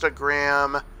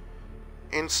Instagram,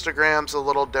 Instagram's a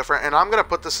little different, and I'm gonna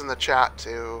put this in the chat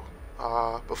too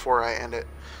before I end it.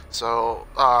 So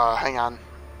hang on,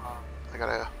 I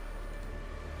gotta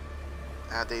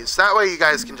add these. That way you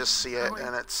guys can just see it,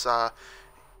 and it's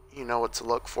you know what to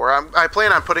look for. I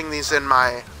plan on putting these in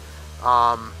my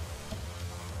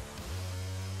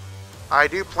I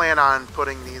do plan on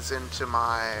putting these into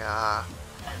my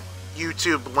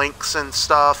YouTube links and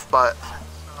stuff, but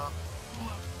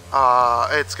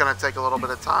it's gonna take a little bit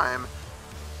of time.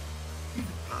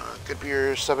 Good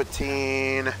beer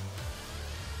 17.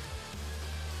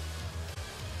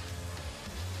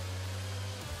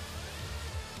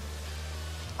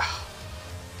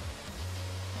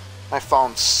 My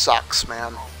phone sucks,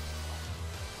 man.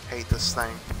 Hate this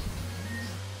thing.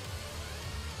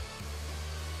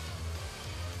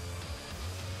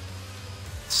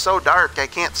 It's so dark, I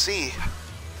can't see.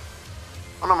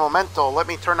 Un momento, let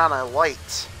me turn on a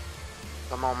light.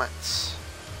 The moment.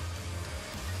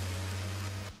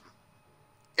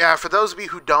 Yeah, for those of you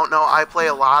who don't know, I play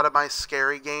a lot of my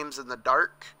scary games in the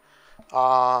dark.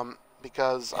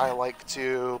 Because I like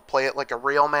to play it like a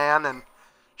real man and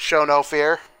show no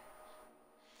fear.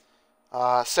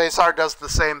 Cesar does the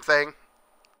same thing.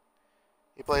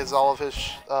 He plays all of his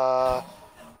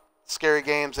scary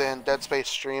games and Dead Space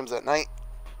streams at night.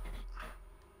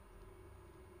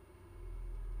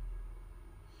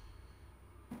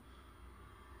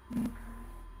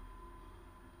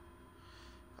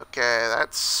 Okay,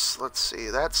 let's see,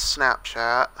 that's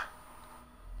Snapchat.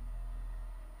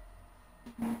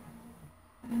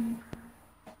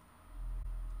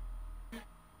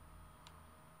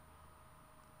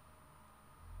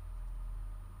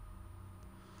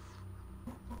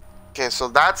 Okay, so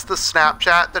that's the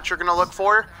Snapchat that you're going to look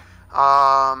for.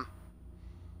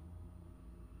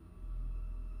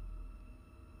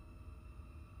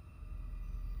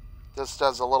 Just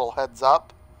as a little heads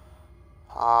up.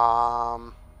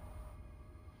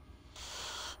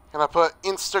 Gonna put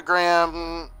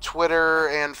Instagram, Twitter,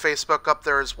 and Facebook up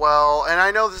there as well. And I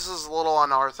know this is a little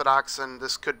unorthodox and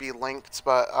this could be linked,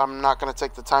 but I'm not gonna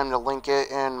take the time to link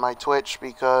it in my Twitch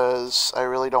because I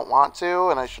really don't want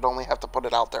to, and I should only have to put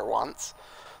it out there once.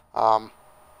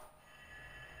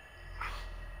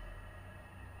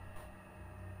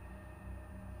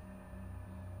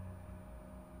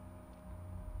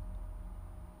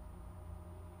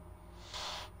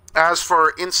 As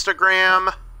for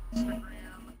Instagram,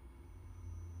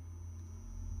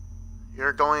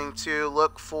 you're going to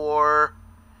look for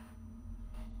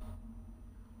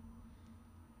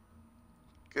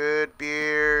Good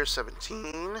Beer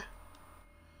 17.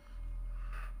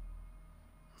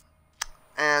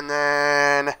 And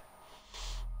then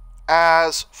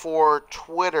as for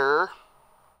Twitter,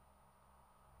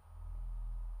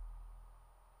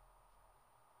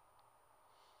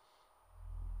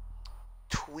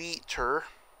 Tweeter.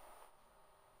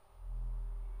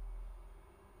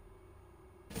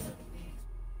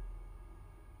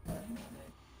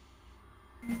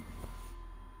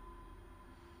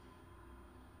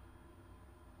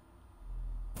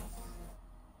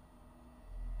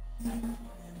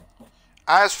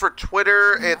 As for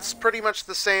Twitter, it's pretty much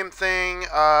the same thing.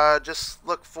 Just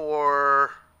look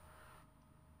for...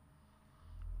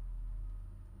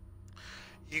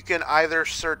 You can either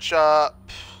search up...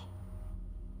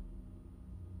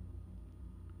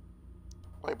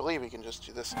 I believe you can just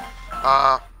do this.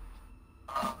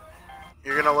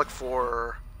 You're going to look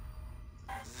for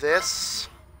this.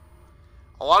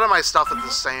 A lot of my stuff is the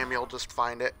same. You'll just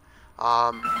find it.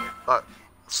 But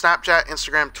Snapchat,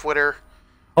 Instagram, Twitter,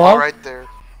 all right there.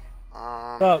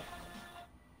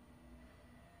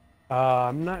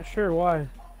 I'm not sure why.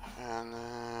 And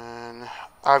then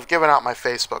I've given out my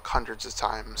Facebook hundreds of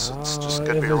times. It's just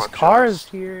good. His car is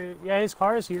here. Yeah, his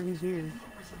car is here. He's here.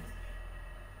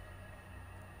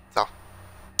 So.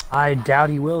 I doubt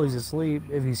he will. He's asleep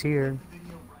if he's here.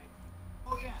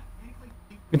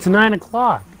 It's 9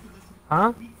 o'clock.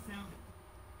 Huh?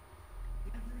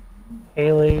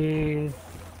 Haley.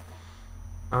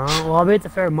 Well, I'll be at the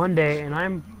fair Monday, and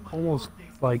I'm almost,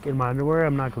 like, in my underwear.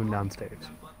 I'm not going downstairs.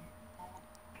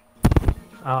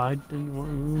 I didn't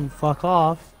want to fuck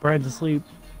off. Brad's asleep.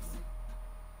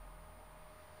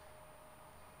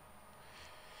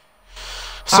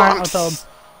 So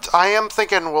I am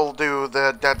thinking we'll do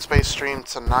the Dead Space stream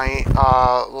tonight.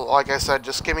 Like I said,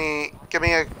 just give me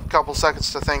a couple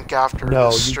seconds to think after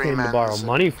the stream ends. No, you came to borrow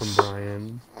money from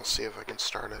Brian. I'll see if I can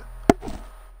start it.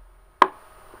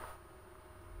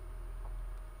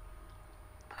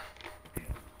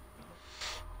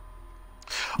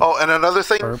 Oh, and another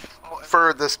thing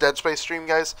for this Dead Space stream,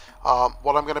 guys,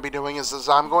 what I'm going to be doing is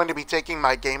I'm going to be taking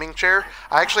my gaming chair.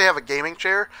 I actually have a gaming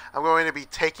chair. I'm going to be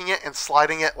taking it and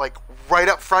sliding it like right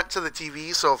up front to the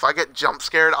TV, so if I get jump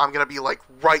scared, I'm going to be like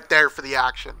right there for the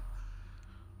action.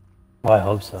 Well, I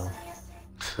hope so.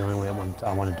 It's the only way I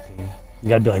want it to be. You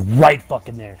got to be like right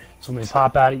fucking there. So when they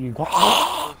pop out at you, go,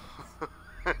 ah!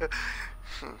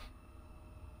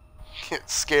 Get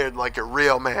scared like a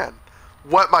real man.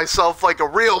 Wet myself like a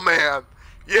real man.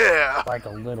 Yeah. Like a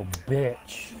little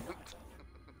bitch.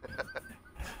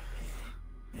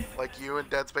 Like you in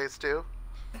Dead Space 2?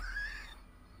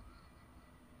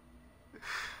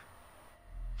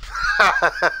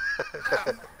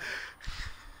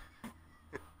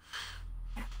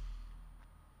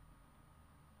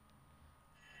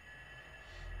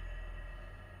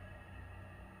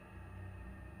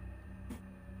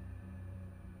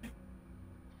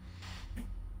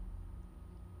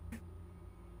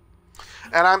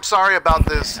 And I'm sorry about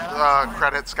this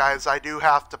credits, guys. I do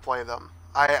have to play them.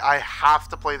 I have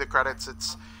to play the credits.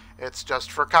 It's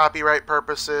just for copyright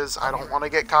purposes. I don't want to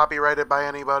get copyrighted by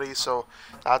anybody, so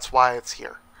that's why it's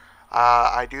here.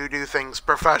 I do things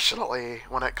professionally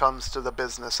when it comes to the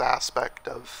business aspect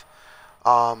of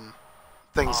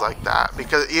things like that,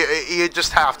 because you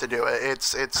just have to do it.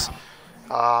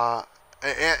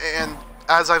 And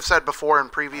as I've said before in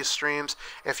previous streams,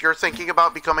 if you're thinking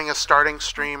about becoming a starting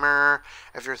streamer,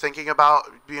 if you're thinking about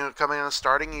becoming a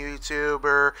starting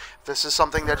YouTuber, this is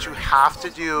something that you have to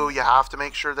do. You have to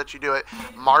make sure that you do it.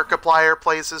 Markiplier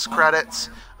plays his credits.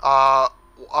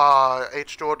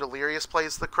 H2O Delirious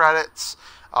plays the credits.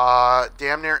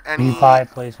 Damn near any...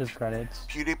 PewDiePie plays his credits.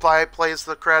 PewDiePie plays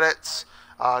the credits.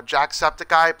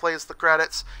 Jacksepticeye plays the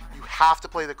credits. You have to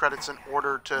play the credits in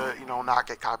order to, not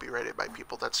get copyrighted by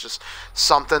people. That's just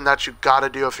something that you got to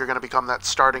do if you're going to become that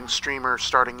starting streamer,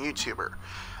 starting YouTuber.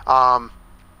 And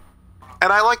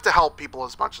I like to help people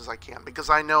as much as I can because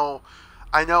I know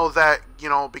that,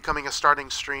 becoming a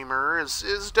starting streamer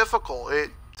is difficult.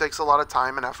 It takes a lot of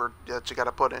time and effort that you got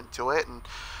to put into it, and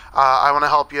I want to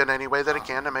help you in any way that I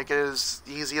can to make it as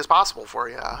easy as possible for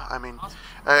you. I mean,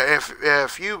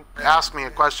 if you ask me a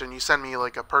question, you send me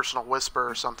like a personal whisper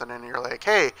or something, and you're like,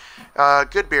 "Hey,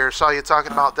 Good Beer, saw you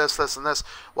talking about this, this, and this."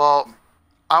 Well,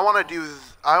 I want to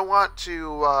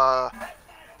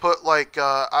put like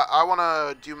I want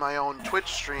to do my own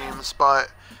Twitch streams,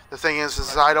 but the thing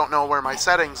is I don't know where my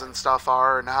settings and stuff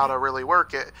are and how to really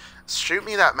work it. Shoot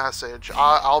me that message.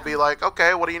 I'll be like,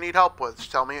 okay, what do you need help with?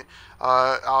 Tell me.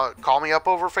 Call me up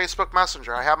over Facebook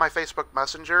Messenger. I have my Facebook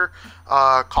Messenger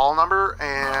call number,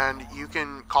 and you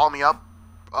can call me up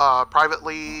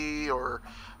privately or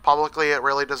publicly. It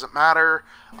really doesn't matter.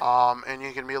 And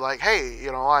you can be like, hey,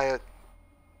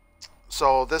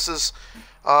 so this is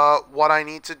what I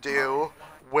need to do.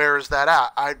 Where's that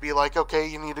at? I'd be like, okay,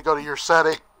 you need to go to your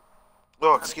setting.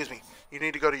 Oh, excuse me. You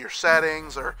need to go to your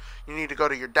settings, or you need to go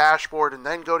to your dashboard and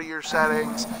then go to your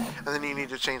settings, and then you need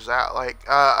to change that. Like,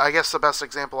 I guess the best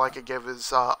example I could give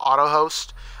is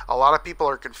AutoHost. A lot of people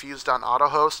are confused on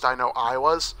AutoHost. I know I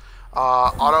was.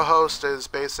 AutoHost is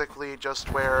basically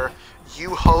just where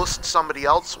you host somebody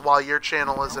else while your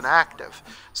channel isn't active.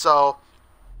 So,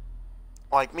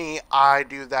 like me, I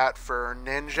do that for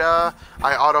Ninja.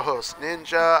 I auto-host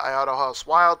Ninja. I auto-host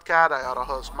Wildcat. I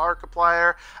auto-host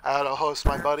Markiplier. I auto-host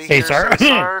my buddy here,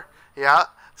 Cesar. Yeah.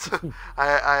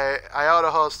 I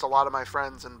auto-host a lot of my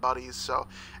friends and buddies. So,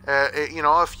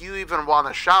 if you even want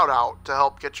a shout-out to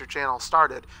help get your channel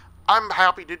started, I'm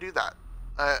happy to do that.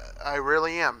 I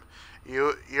really am.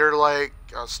 You're like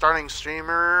a starting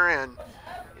streamer and...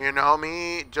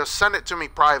 me, just send it to me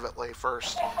privately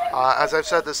first. As I've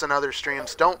said this in other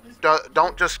streams, don't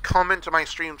just come into my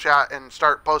stream chat and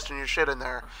start posting your shit in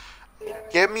there.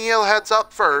 Give me a heads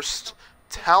up first.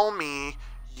 Tell me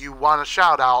you want a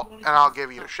shout out, and I'll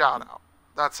give you a shout out.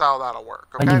 That's how that'll work.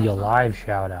 Okay? I'll give you a live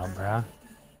shout out, bruh.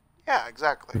 Yeah,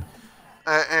 exactly.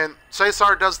 And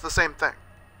Cesar does the same thing.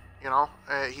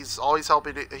 He's always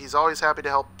happy to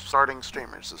help starting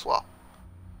streamers as well.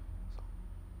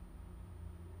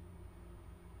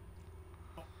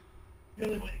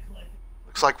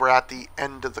 Looks like we're at the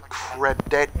end of the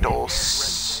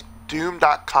creditos.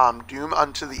 Doom.com. Doom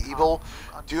Unto the Evil.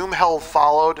 Doom Hell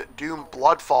Followed. Doom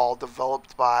Bloodfall,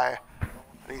 developed by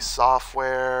any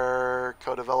software,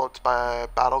 co-developed by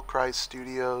Battlecry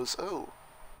Studios. Oh,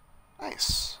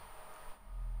 nice.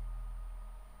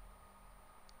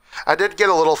 I did get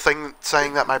a little thing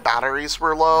saying that my batteries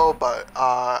were low, but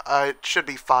it should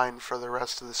be fine for the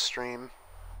rest of the stream.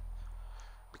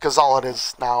 Because all it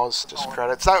is now is just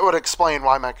credits. That would explain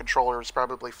why my controller is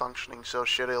probably functioning so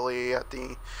shittily at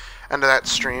the end of that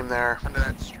stream there.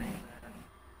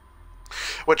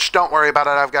 Which, don't worry about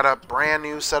it. I've got a brand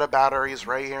new set of batteries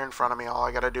right here in front of me. All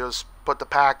I got to do is put the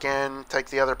pack in, take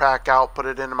the other pack out, put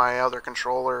it into my other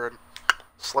controller, and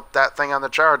slip that thing on the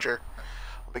charger.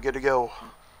 I'll be good to go.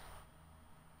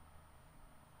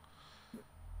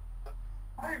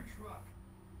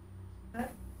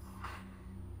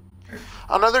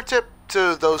 Another tip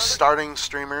to those starting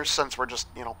streamers, since we're just,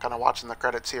 kind of watching the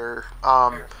credits here.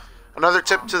 Another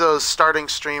tip to those starting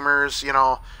streamers,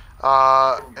 or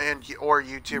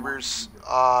YouTubers,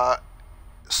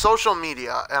 social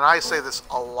media, and I say this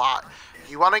a lot.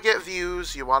 You want to get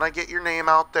views, you want to get your name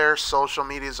out there, social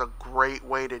media is a great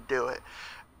way to do it.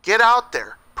 Get out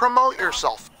there, promote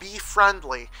yourself, be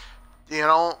friendly,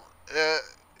 do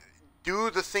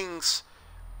the things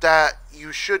that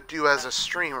you should do as a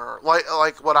streamer,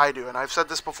 like what I do. And I've said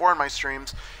this before in my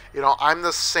streams, I am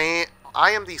the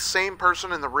same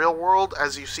person in the real world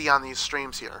as you see on these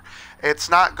streams here.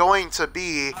 It's not going to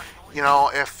be,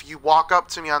 if you walk up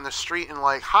to me on the street and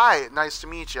like, hi, nice to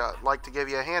meet you, I'd like to give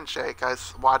you a handshake, I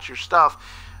watch your stuff,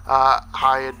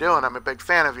 how you doing, I'm a big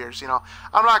fan of yours,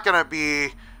 I'm not going to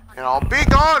be, be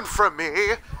gone from me.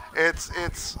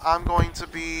 I'm going to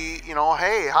be,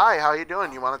 hey, hi, how you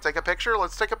doing? You want to take a picture?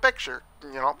 Let's take a picture.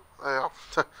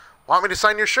 Want me to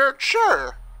sign your shirt?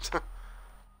 Sure.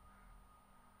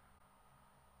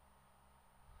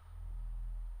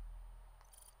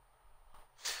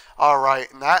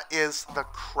 Alright, and that is the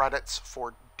credits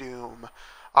for Doom.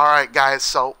 Alright, guys,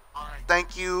 so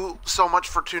thank you so much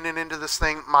for tuning into this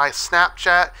thing. My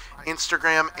Snapchat,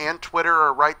 Instagram, and Twitter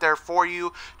are right there for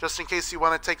you, just in case you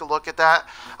want to take a look at that.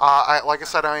 Like I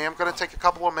said, I am going to take a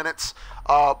couple of minutes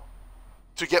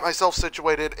to get myself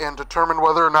situated and determine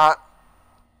whether or not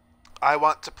I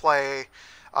want to play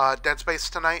Dead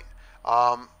Space tonight.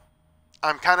 I'm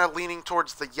kind of leaning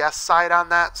towards the yes side on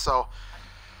that, so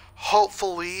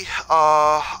hopefully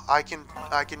I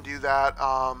can do that.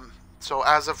 So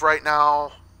as of right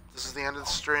now, this is the end of the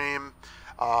stream.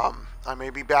 I may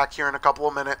be back here in a couple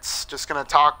of minutes. Just gonna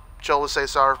talk, chill with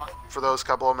Cesar for those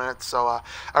couple of minutes. So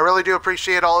I really do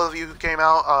appreciate all of you who came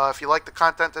out. If you like the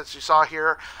content that you saw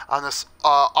here on this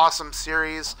awesome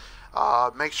series,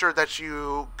 make sure that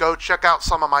you go check out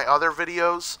some of my other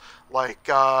videos, like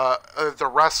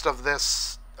the rest of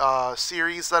this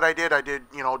series that I did.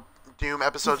 You know, Doom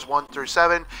episodes 1 through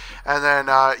 7, and then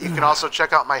you can also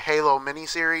check out my Halo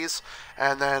mini-series,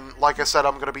 and then, like I said,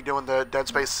 I'm going to be doing the Dead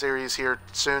Space series here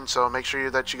soon, so make sure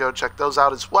that you go check those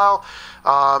out as well.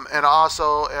 And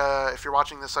also, if you're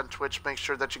watching this on Twitch, make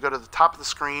sure that you go to the top of the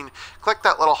screen, click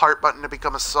that little heart button to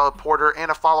become a supporter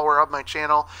and a follower of my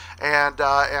channel, and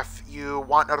if you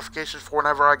want notifications for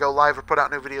whenever I go live or put out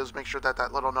new videos, make sure that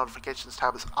that little notifications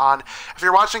tab is on. If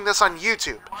you're watching this on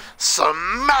YouTube,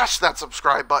 smash that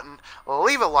subscribe button,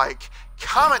 leave a like,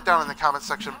 comment down in the comment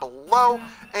section below,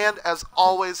 and as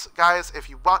always, guys, if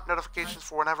you want notifications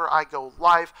for whenever I go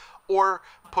live or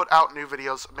put out new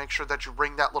videos, make sure that you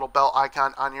ring that little bell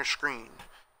icon on your screen.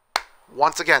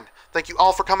 Once again, thank you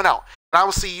all for coming out, and I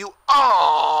will see you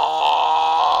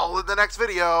all in the next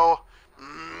video.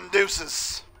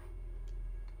 Deuces.